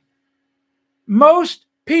enemy? Most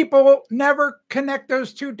people never connect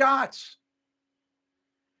those two dots.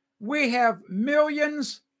 We have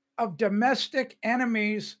millions of domestic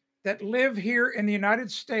enemies that live here in the United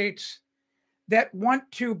States that want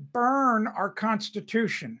to burn our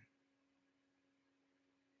Constitution.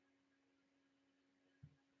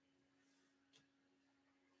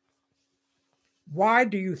 Why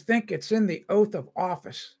do you think it's in the oath of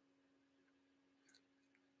office?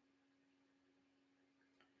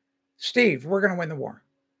 Steve, we're going to win the war.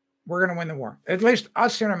 We're going to win the war. At least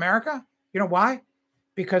us in America. You know why?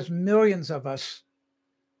 Because millions of us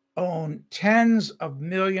own tens of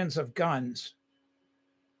millions of guns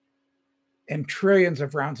and trillions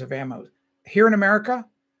of rounds of ammo. Here in America,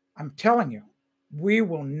 I'm telling you, we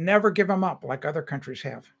will never give them up like other countries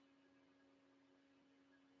have.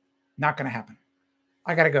 Not going to happen.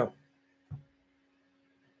 I got to go.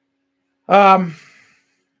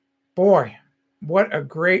 Boy, what a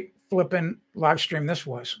great flipping live stream this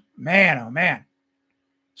was. Man, oh man.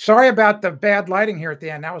 Sorry about the bad lighting here at the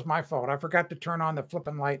end. That was my fault. I forgot to turn on the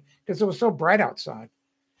flipping light because it was so bright outside.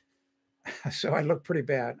 So I looked pretty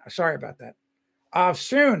bad. Sorry about that.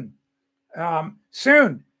 Soon, going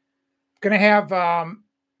to have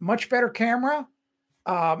much better camera.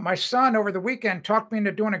 My son over the weekend talked me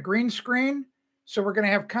into doing a green screen. So we're going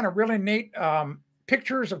to have kind of really neat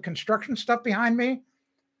pictures of construction stuff behind me.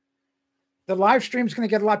 The live stream is going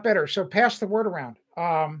to get a lot better. So pass the word around.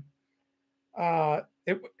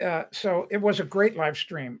 So it was a great live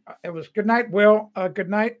stream. It was good night, Will. Good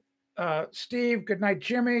night, Steve. Good night,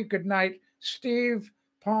 Jimmy. Good night, Steve.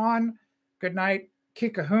 Pawn. Good night,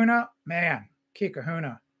 Kikahuna. Man,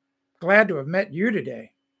 Kikahuna. Glad to have met you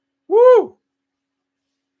today. Woo!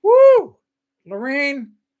 Woo!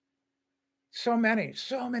 Lorraine. So many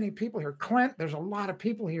people here. Clint, there's a lot of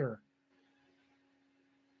people here.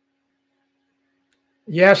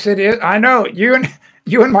 Yes, it is. I know you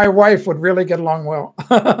and my wife would really get along well.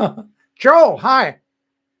 Joel, hi.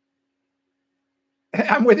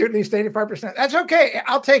 I'm with you at least 85%. That's okay.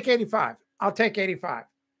 I'll take 85. I'll take 85.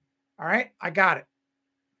 All right. I got it.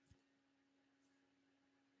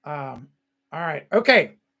 All right.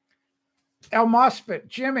 Okay. El Mosfet,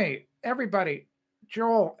 Jimmy, everybody,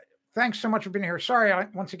 Joel, thanks so much for being here. Sorry,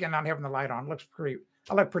 once again, not having the light on. I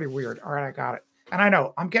look pretty weird. All right, I got it. And I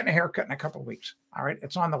know I'm getting a haircut in a couple of weeks. All right,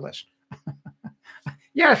 it's on the list.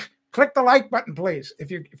 Yes, click the like button, please,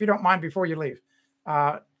 if you don't mind before you leave.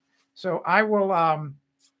 So I will.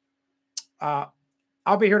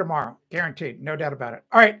 I'll be here tomorrow, guaranteed, no doubt about it.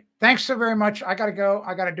 All right, thanks so very much. I got to go.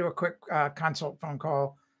 I got to do a quick consult phone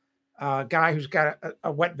call. Guy who's got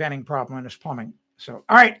a wet venting problem in his plumbing. So,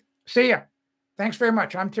 all right, see ya. Thanks very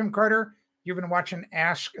much. I'm Tim Carter. You've been watching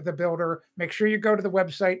Ask the Builder. Make sure you go to the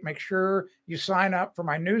website. Make sure you sign up for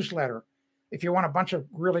my newsletter if you want a bunch of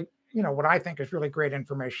really, what I think is really great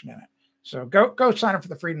information in it. So go sign up for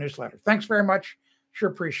the free newsletter. Thanks very much. Sure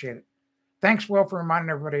appreciate it. Thanks, Will, for reminding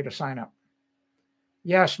everybody to sign up.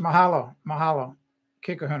 Yes, mahalo.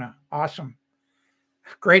 Kikahuna. Awesome.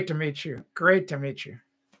 Great to meet you. Great to meet you.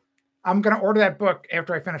 I'm going to order that book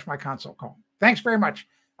after I finish my consult call. Thanks very much.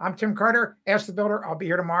 I'm Tim Carter. Ask the Builder. I'll be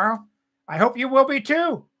here tomorrow. I hope you will be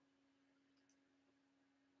too.